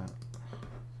offset.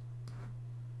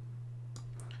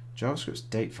 JavaScript's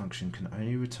date function can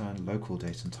only return local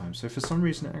date and time. So for some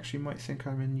reason it actually might think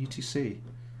I'm in UTC,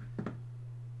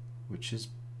 which is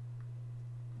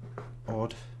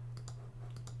odd.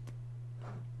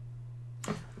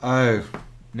 Oh,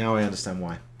 now I understand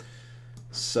why.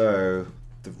 So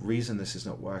the reason this is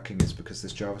not working is because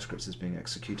this JavaScript is being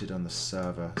executed on the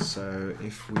server. So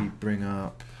if we bring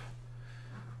up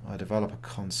our developer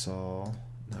console,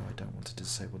 no, I don't want to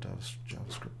disable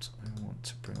JavaScript. I want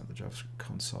to bring up the JavaScript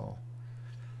console.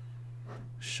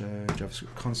 Show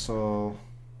JavaScript console.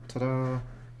 Ta-da!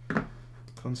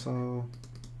 Console.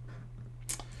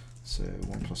 So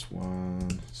 1 +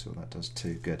 1. So that does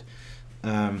 2. Good.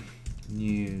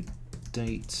 New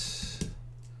date.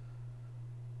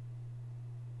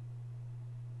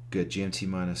 Good. GMT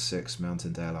 -6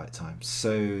 Mountain Daylight Time.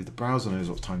 So the browser knows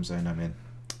what time zone I'm in.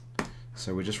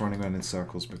 So we're just running around in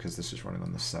circles because this is running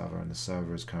on the server, and the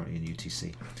server is currently in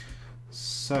UTC.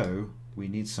 So we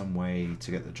need some way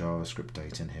to get the JavaScript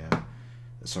date in here.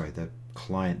 Sorry, the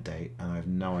client date, and I have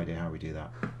no idea how we do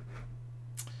that.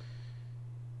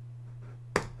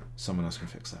 Someone else can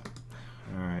fix that.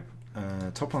 All right.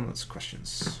 Top on, that's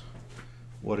questions.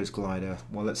 What is glider?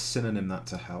 Well, let's synonym that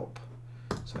to help.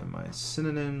 So my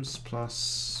synonyms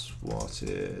plus what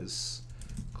is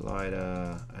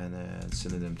glider, and then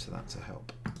synonym to that to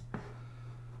help.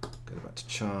 Go back to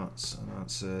charts,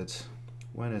 unanswered.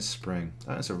 When is spring?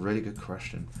 That is a really good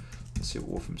question. Let's see what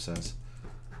Wolfram says.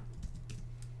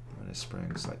 When is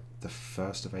spring? It's like the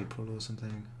 1st of April or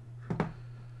something.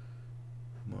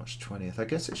 March 20th. I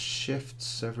guess it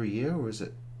shifts every year, or is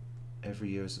it every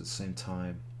year is at the same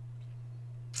time?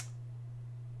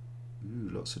 Ooh,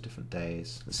 lots of different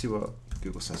days. Let's see what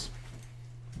Google says.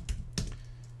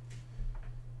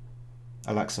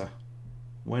 Alexa,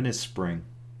 when is spring?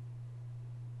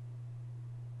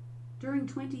 During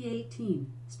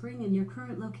 2018, spring in your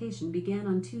current location began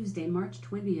on Tuesday, March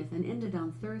 20th and ended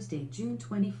on Thursday, June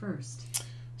 21st.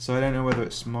 So I don't know whether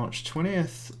it's March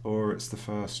 20th or it's the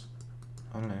first,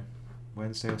 I don't know,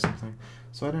 Wednesday or something.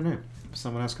 So I don't know.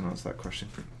 Someone else can answer that question.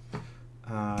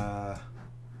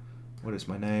 What is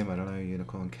my name? I don't know.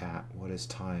 Unicorn cat. What is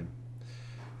time?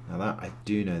 Now that I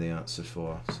do know the answer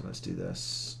for. So let's do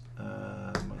this.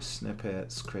 My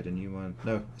snippets, create a new one.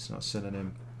 No, it's not a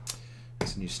synonym.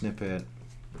 It's a new snippet.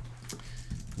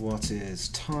 What is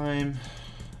time?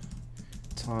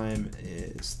 Time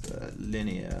is the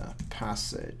linear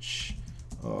passage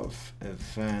of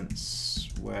events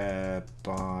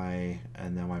whereby,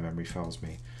 and now my memory fails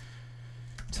me.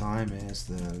 Time is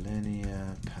the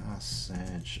linear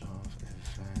passage of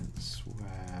events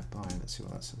whereby, let's see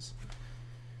what that says.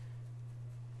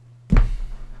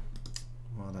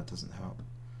 Well, that doesn't help.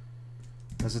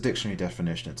 There's a dictionary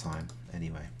definition of time,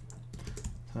 anyway.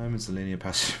 Time is the linear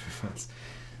passage of events.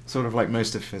 Sort of like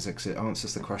most of physics, it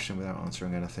answers the question without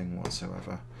answering anything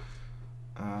whatsoever.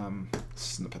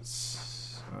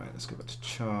 Snippets. Alright, let's go back to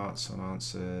charts,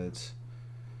 unanswered.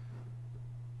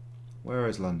 Where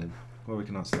is London? Well, we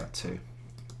can answer that too.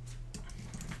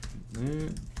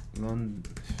 London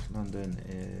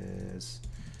is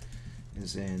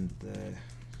in the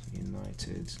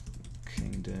United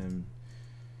Kingdom,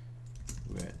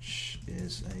 which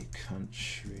is a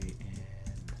country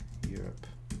in Europe,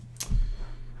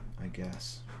 I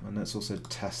guess. And let's also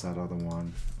test that other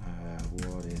one.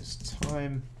 What is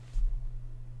time?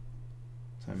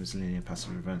 Time is linear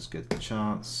passage of events. Good.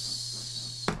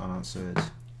 Charts, unanswered.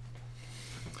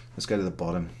 Let's go to the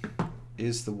bottom.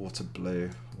 Is the water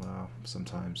blue? Well,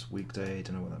 sometimes. Weekday,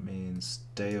 don't know what that means.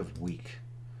 Day of week.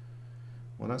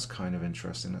 Well, that's kind of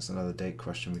interesting. That's another date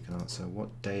question we can answer.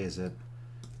 What day is it?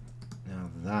 Now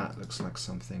that looks like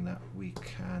something that we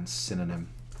can synonym.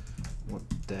 What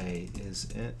day is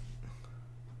it?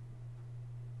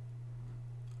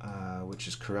 Which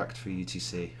is correct for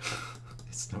UTC.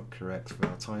 It's not correct for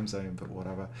our time zone, but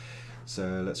whatever.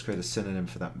 So let's create a synonym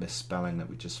for that misspelling that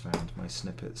we just found. My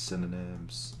snippet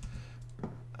synonyms.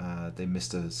 They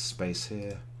missed a space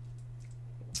here.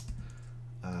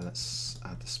 Let's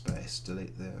add the space,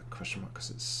 delete the question mark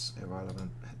because it's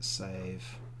irrelevant, hit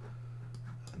save,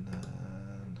 and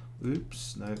then,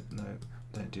 oops, no,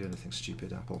 don't do anything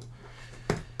stupid, Apple.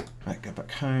 Right, go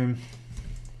back home.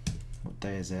 What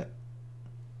day is it?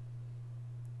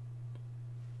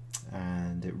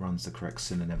 And it runs the correct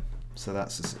synonym, so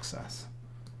that's a success.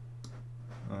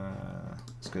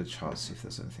 Let's go to chart, see if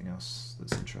there's anything else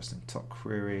that's interesting. Top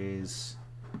queries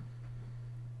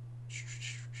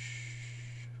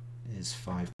is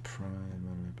 5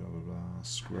 prime, blah blah blah,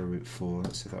 square root 4.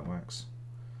 Let's see if that works.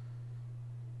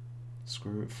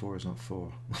 Square root 4 is not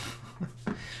 4.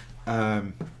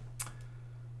 And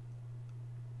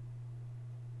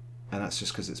that's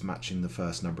just because it's matching the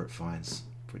first number it finds,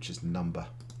 which is number.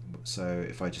 So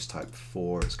if I just type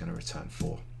 4, it's going to return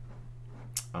 4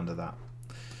 under that.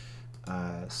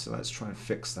 So let's try and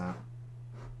fix that.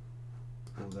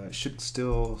 Although it should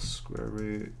still square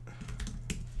root.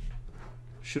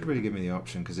 Should really give me the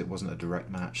option because it wasn't a direct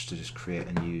match to just create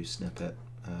a new snippet,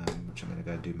 which I'm going to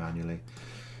go do manually.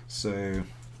 So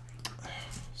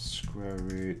square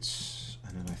root,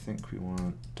 and then I think we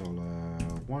want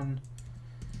 $1,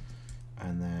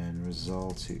 and then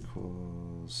result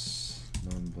equals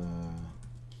number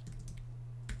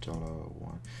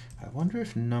 $1. I wonder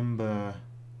if number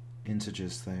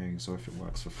integers things or if it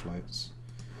works for floats.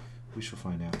 We shall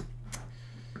find out.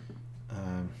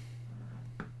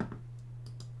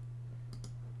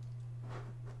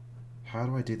 How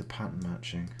do I do the pattern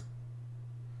matching?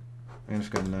 I'm going to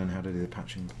have to go and learn how to do the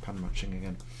pattern matching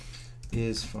again.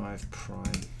 Is 5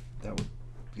 prime. That would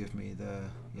give me the,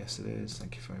 yes it is,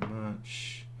 thank you very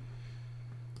much.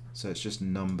 So it's just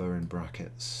number in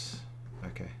brackets.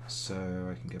 Okay, so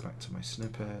I can go back to my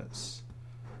snippets.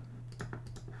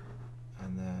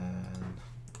 And then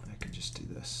I can just do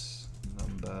this.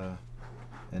 Number,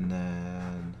 and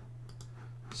then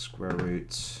square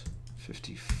root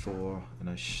 54, and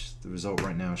the result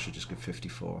right now should just give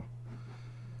 54.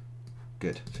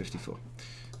 Good, 54.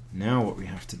 Now what we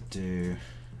have to do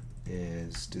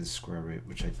is do the square root,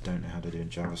 which I don't know how to do in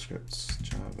JavaScript.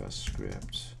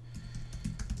 JavaScript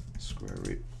square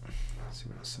root. Let's see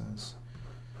what it says.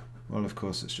 Well, of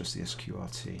course, it's just the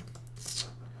sqrt.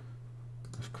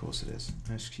 Of course it is.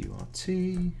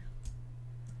 sqrt.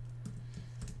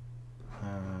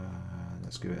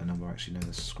 Let's give it a number I actually know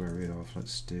the square root of.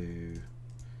 Let's do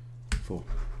 4.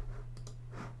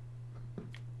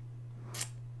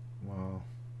 Well,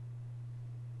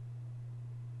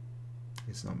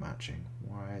 it's not matching.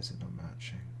 Why is it not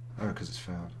matching? Oh, because it's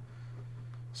failed.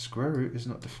 Square root is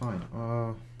not defined.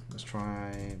 Oh, let's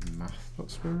try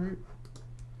math.square root.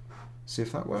 See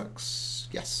if that works.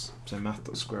 Yes. So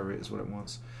math.square root is what it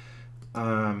wants.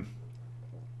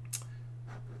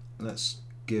 Let's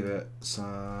give it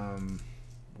some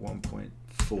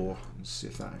 1.4 and see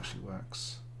if that actually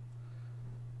works.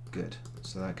 Good.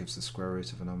 So that gives the square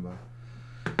root of a number.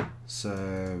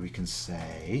 So we can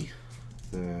say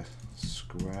the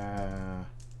square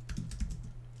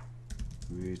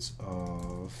root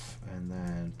of, and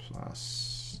then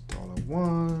plus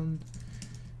 $1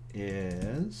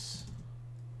 is,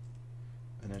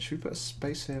 and then should we put a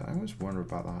space here? I always wonder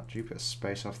about that. Do you put a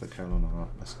space after the colon or not?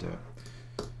 Let's do it.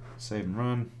 Save and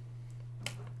run.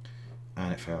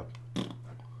 And it failed.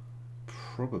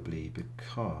 Probably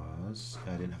because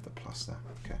I didn't have the plus there.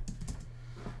 Okay.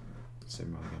 Save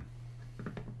and run again.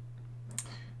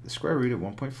 The square root of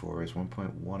 1.4 is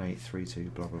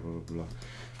 1.1832, blah, blah, blah, blah,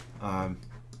 blah.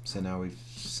 So now we've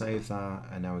saved that,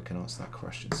 and now we can answer that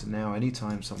question. So now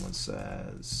anytime someone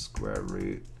says square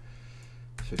root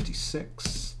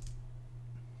 56,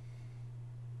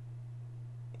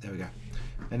 there we go.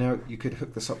 And now you could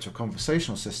hook this up to a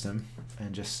conversational system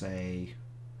and just say,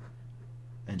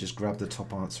 and just grab the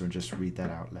top answer and just read that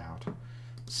out loud.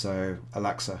 So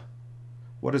Alexa,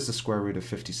 what is the square root of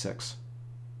 56?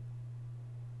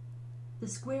 The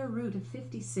square root of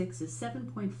 56 is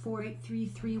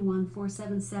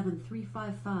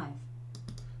 7.48331477,355.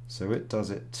 So it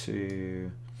does it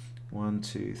to 1,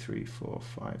 2, 3, 4,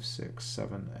 5, 6,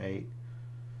 7, 8.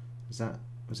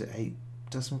 Was it 8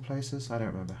 decimal places? I don't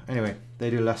remember. Anyway, they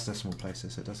do less decimal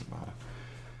places, so it doesn't matter.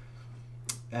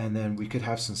 And then we could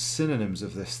have some synonyms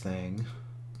of this thing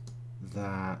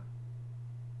that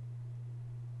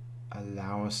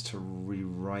allow us to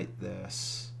rewrite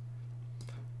this.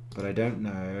 But I don't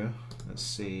know. Let's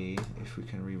see if we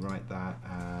can rewrite that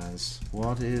as,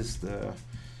 what is the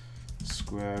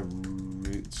square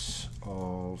root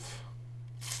of,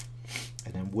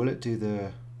 and then will it do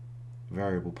the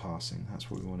variable passing.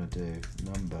 That's what we want to do,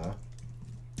 number.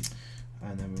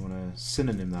 And then we want to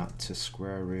synonym that to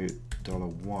square root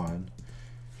 $1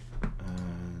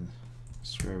 and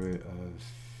square root of,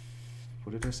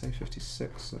 what did I say,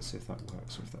 56? Let's see if that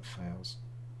works or if that fails.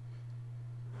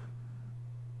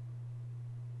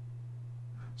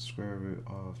 Square root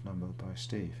of number by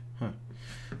Steve.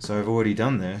 So I've already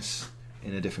done this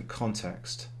in a different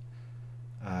context.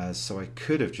 So I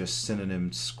could have just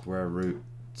synonymed square root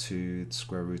to the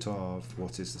square root of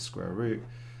what is the square root.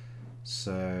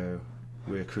 So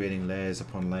we're creating layers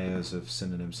upon layers of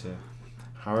synonyms here.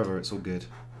 However, it's all good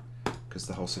because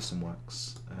the whole system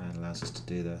works and allows us to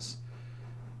do this.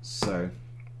 So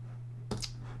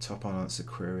top unanswered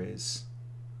queries.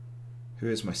 Who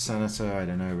is my senator? I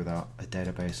don't know without a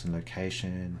database and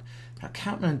location. Now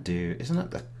Kathmandu, isn't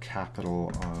it the capital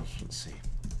of, let's see,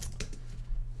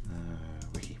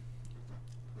 wiki.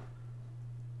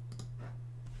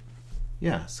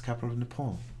 Yeah, it's the capital of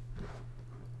Nepal.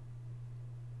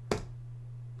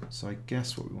 So I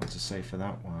guess what we want to say for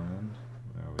that one,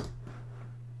 where are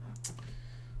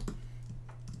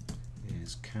we?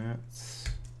 Is Kat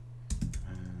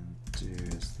and do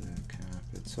is the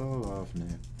capital of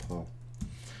Nepal.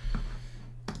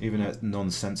 Even at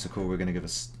nonsensical, we're going to give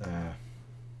us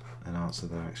an answer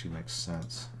that actually makes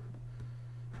sense.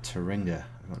 Taringa,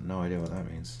 I've got no idea what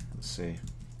that means. Let's see.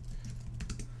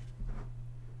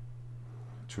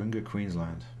 Taringa,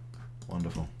 Queensland.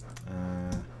 Wonderful.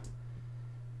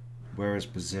 Where is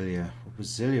Brasilia? Well,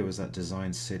 Brasilia was that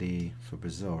design city for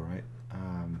Brazil, right?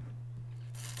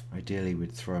 Ideally,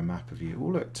 we'd throw a map of you. Oh,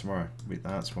 look, tomorrow.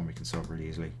 That's one we can solve really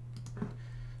easily.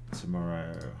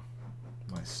 Tomorrow.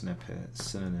 My snippet,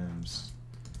 synonyms,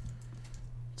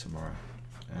 tomorrow.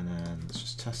 And then let's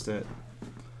just test it.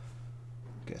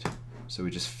 Good. So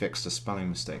we just fixed a spelling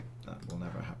mistake. That will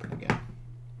never happen again.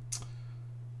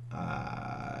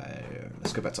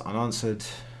 Let's go back to unanswered.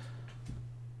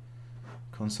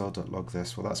 Console.log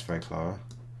this. Well, that's very clever.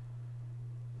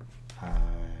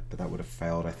 But that would have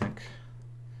failed, I think.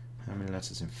 How many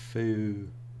letters in foo?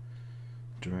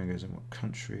 Durango's in what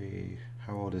country?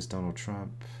 How old is Donald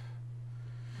Trump?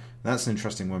 That's an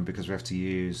interesting one because we have to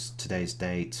use today's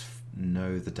date,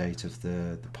 know the date of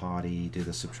the party, do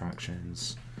the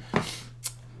subtractions.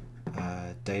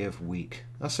 Day of week.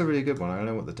 That's a really good one. I don't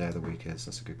know what the day of the week is.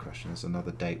 That's a good question. There's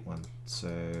another date one. So,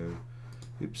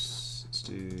 oops, let's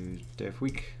do day of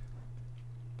week.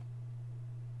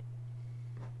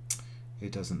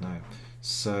 It doesn't know.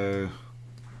 So,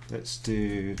 let's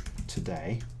do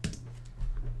today.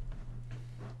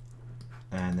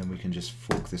 And then we can just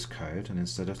fork this code, and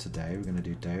instead of today, we're going to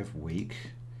do day of week.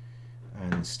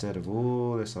 And instead of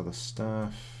all this other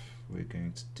stuff, we're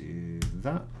going to do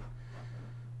that.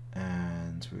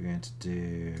 And we're going to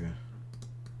do,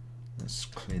 let's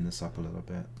clean this up a little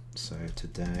bit. So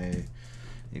today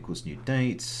equals new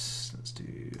date. Let's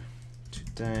do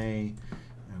today.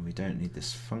 And we don't need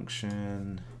this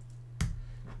function.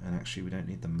 And actually, we don't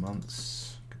need the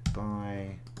months.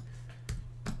 Goodbye.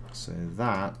 So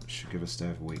that should give us day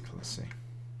of week. Let's see.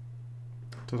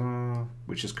 Ta-da!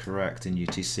 Which is correct in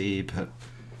UTC, but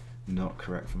not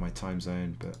correct for my time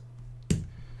zone. But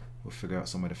we'll figure out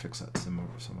some way to fix that some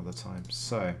other time.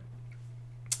 So,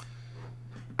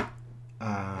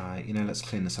 you know, let's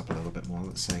clean this up a little bit more.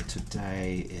 Let's say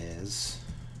today is.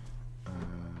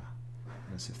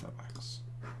 Let's see if that works.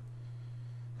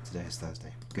 Today is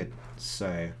Thursday. Good.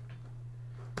 So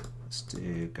let's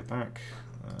do go back.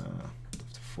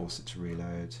 Force it to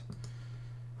reload.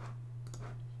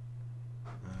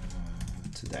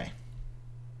 Today.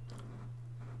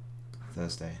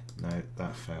 Thursday. No,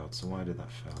 that failed. So why did that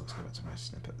fail? Let's go back to my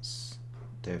snippets.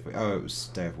 Day of week. Oh, it was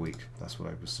day of week. That's what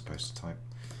I was supposed to type.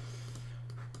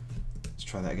 Let's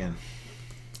try that again.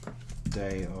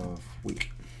 Day of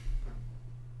week.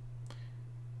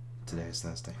 Today is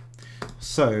Thursday.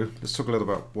 So let's talk a little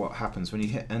about what happens when you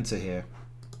hit enter here.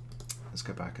 Let's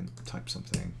go back and type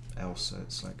something else. So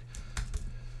it's like,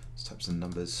 let's type some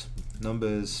numbers.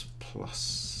 Numbers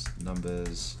plus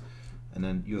numbers. And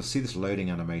then you'll see this loading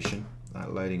animation.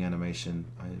 That loading animation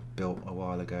I built a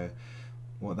while ago.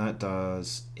 What that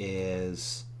does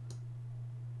is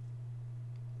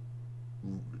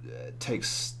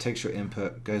takes your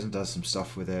input, goes and does some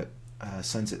stuff with it,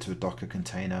 sends it to a Docker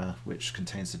container which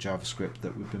contains the JavaScript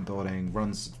that we've been building,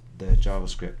 runs the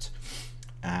JavaScript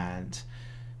and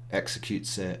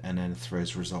executes it, and then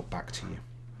throws the result back to you.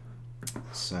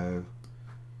 So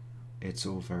it's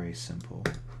all very simple.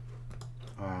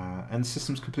 And the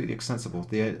system's completely extensible.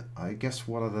 I guess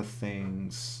what other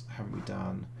things haven't we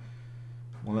done?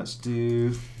 Well, let's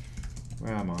do,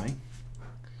 where am I?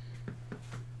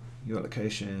 Your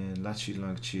location, latitude,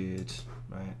 longitude,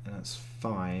 right? And that's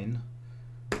fine.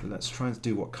 But let's try and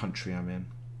do what country I'm in.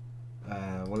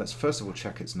 Well, let's first of all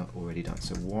check it's not already done.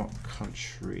 So what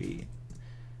country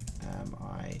am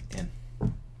I in?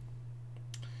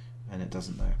 And it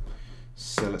doesn't know.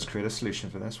 So let's create a solution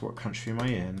for this. What country am I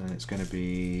in? And it's going to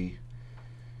be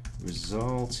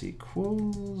result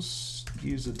equals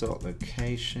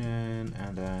user.location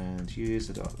and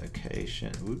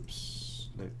user.location. Oops,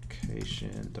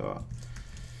 location dot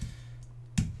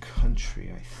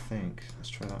country. I think. Let's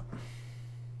try that.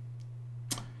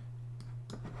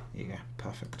 There you go,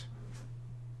 perfect.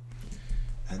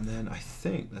 And then I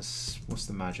think this, what's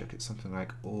the magic? It's something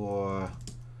like, or,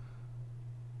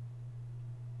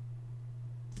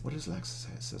 what does Alexa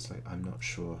say? It says like, I'm not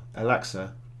sure.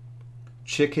 Alexa,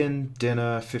 chicken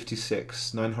dinner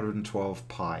 56, 912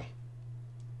 pi.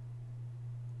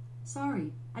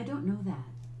 Sorry, I don't know that.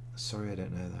 Sorry, I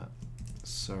don't know that.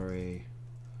 Sorry,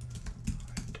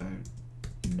 I don't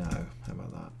know. How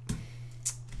about that?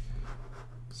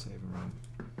 Save and run.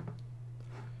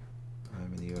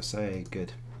 I'm in the USA,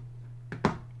 good.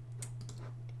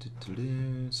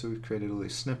 So we've created all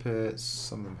these snippets,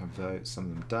 some of them have votes, some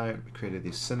of them don't. We created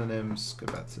these synonyms, go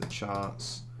back to the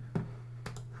charts.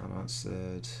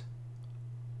 Unanswered.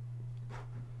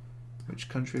 Which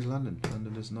country is London?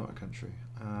 London is not a country.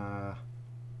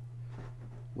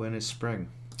 When is spring?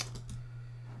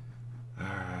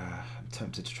 I'm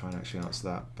tempted to try and actually answer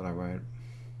that, but I won't.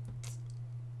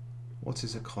 What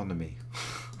is economy?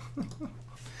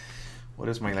 What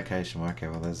is my location? Well, okay,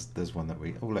 well there's one that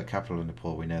we, oh look, capital of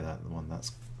Nepal, we know that, the one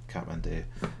that's Kathmandu.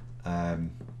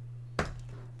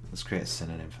 Let's create a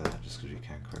synonym for that just because we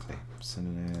can quickly.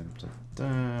 Synonym,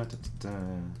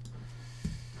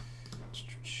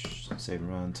 save and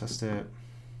run, test it.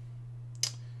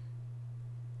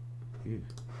 Ew,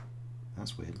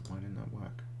 that's weird, why didn't that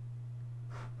work?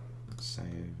 Save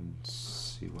and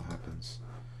see what happens.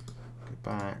 Go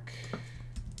back,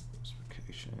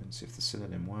 specification, see if the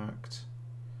synonym worked.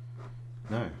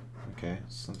 No, okay,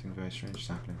 something very strange is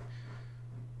happening.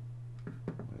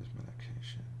 Where's my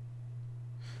location?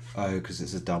 Oh, because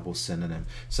it's a double synonym.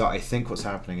 So I think what's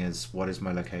happening is what is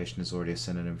my location is already a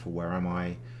synonym for where am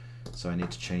I. So I need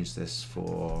to change this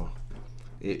for,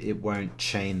 it won't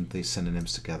chain these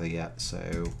synonyms together yet.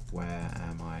 So where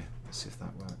am I? Let's see if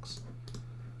that works.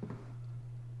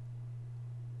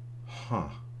 Huh.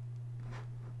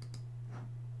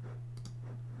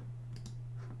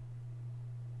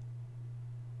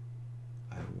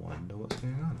 I wonder what's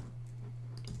going on.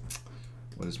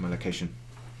 What is my location?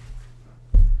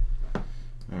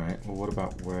 Alright, well what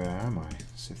about where am I?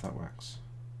 Let's see if that works.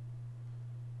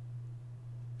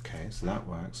 Okay, so that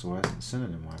works. So why isn't the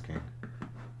synonym working?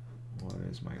 What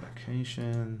is my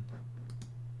location?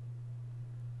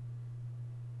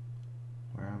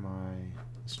 Where am I?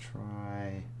 Let's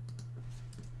try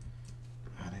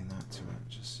adding that to it.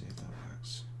 Just see if that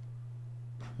works.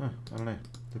 Huh, I don't know.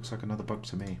 Looks like another bug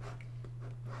to me.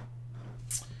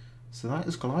 So that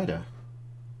is Glider.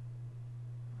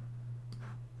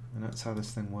 And that's how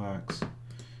this thing works.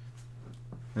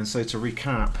 And so to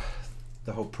recap,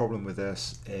 the whole problem with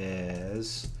this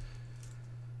is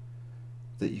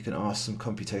that you can ask some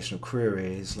computational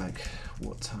queries like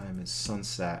what time is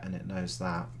sunset, and it knows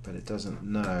that, but it doesn't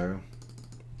know.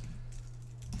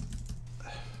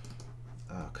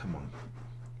 Oh, come on.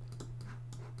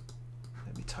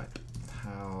 Let me type.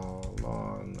 How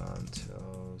long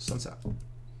until sunset?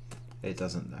 It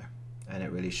doesn't know, and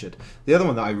it really should. The other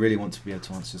one that I really want to be able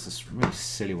to answer is this really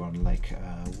silly one, like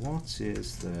what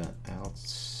is the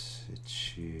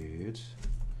altitude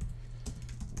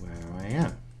where I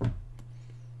am?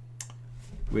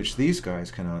 Which these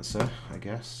guys can answer, I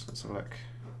guess. Let's have a look.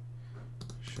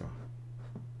 Sure.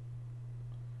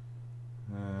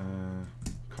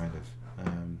 Kind of.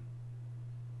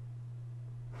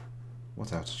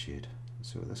 What altitude?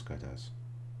 Let's see what this guy does.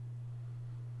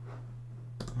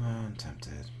 I'm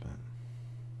tempted, but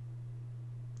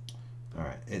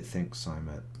alright, it thinks I'm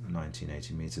at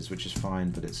 1980 meters, which is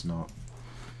fine, but it's not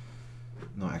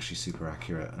actually super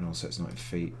accurate, and also it's not in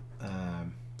feet.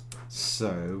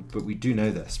 So, but we do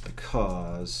know this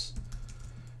because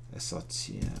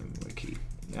SRTM wiki.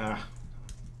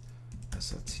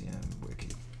 SRTM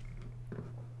wiki.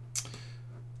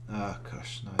 Ah,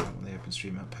 gosh, no, I don't want the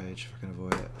OpenStreetMap page if I can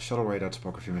avoid it. Shuttle radar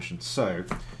topography mission. So,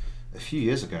 a few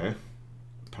years ago,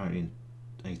 apparently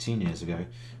 18 years ago,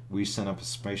 we sent up a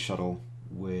space shuttle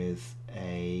with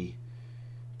a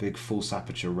big false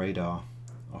aperture radar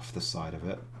off the side of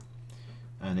it,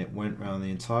 and it went around the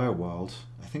entire world.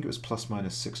 I think it was plus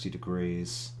minus 60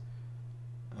 degrees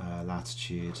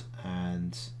latitude,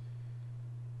 and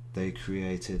they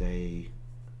created a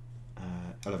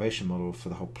elevation model for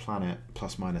the whole planet,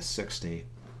 plus minus 60.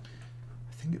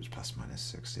 I think it was plus minus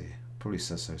 60. Probably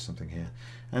says so something here.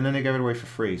 And then they gave it away for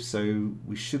free. So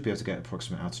we should be able to get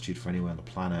approximate altitude for anywhere on the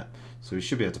planet. So we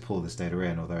should be able to pull this data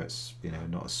in, although it's, you know,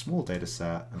 not a small data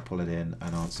set, and pull it in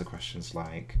and answer questions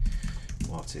like,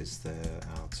 what is the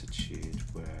altitude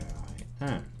where I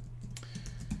am?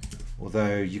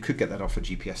 Although you could get that off a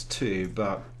GPS too,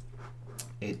 but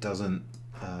it doesn't.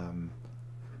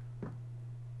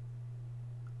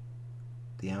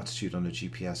 The altitude on the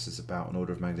GPS is about an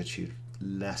order of magnitude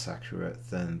less accurate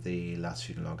than the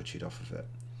latitude and longitude off of it,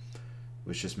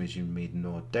 which just means you need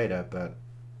more data, but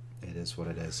it is what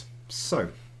it is. So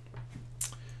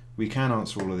we can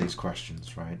answer all of these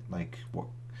questions, right? Like what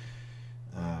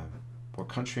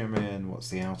country I'm in, what's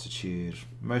the altitude.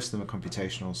 Most of them are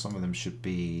computational. Some of them should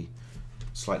be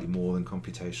slightly more than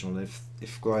computational.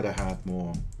 If Glider had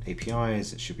more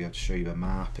APIs, it should be able to show you a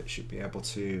map. It should be able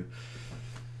to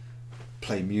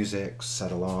play music,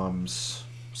 set alarms,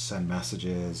 send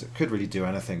messages. It could really do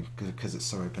anything because it's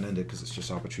so open-ended, because it's just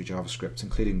arbitrary JavaScript,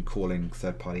 including calling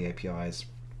third-party APIs.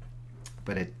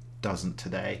 But it doesn't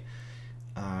today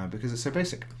because it's so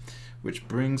basic. Which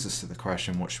brings us to the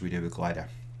question, what should we do with Glider?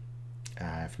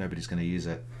 If nobody's going to use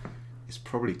it, it's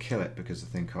probably kill it, because the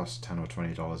thing costs $10 or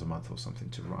 $20 a month or something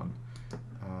to run.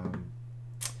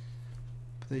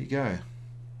 But there you go.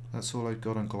 That's all I've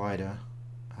got on Glider.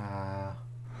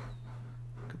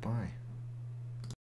 Goodbye.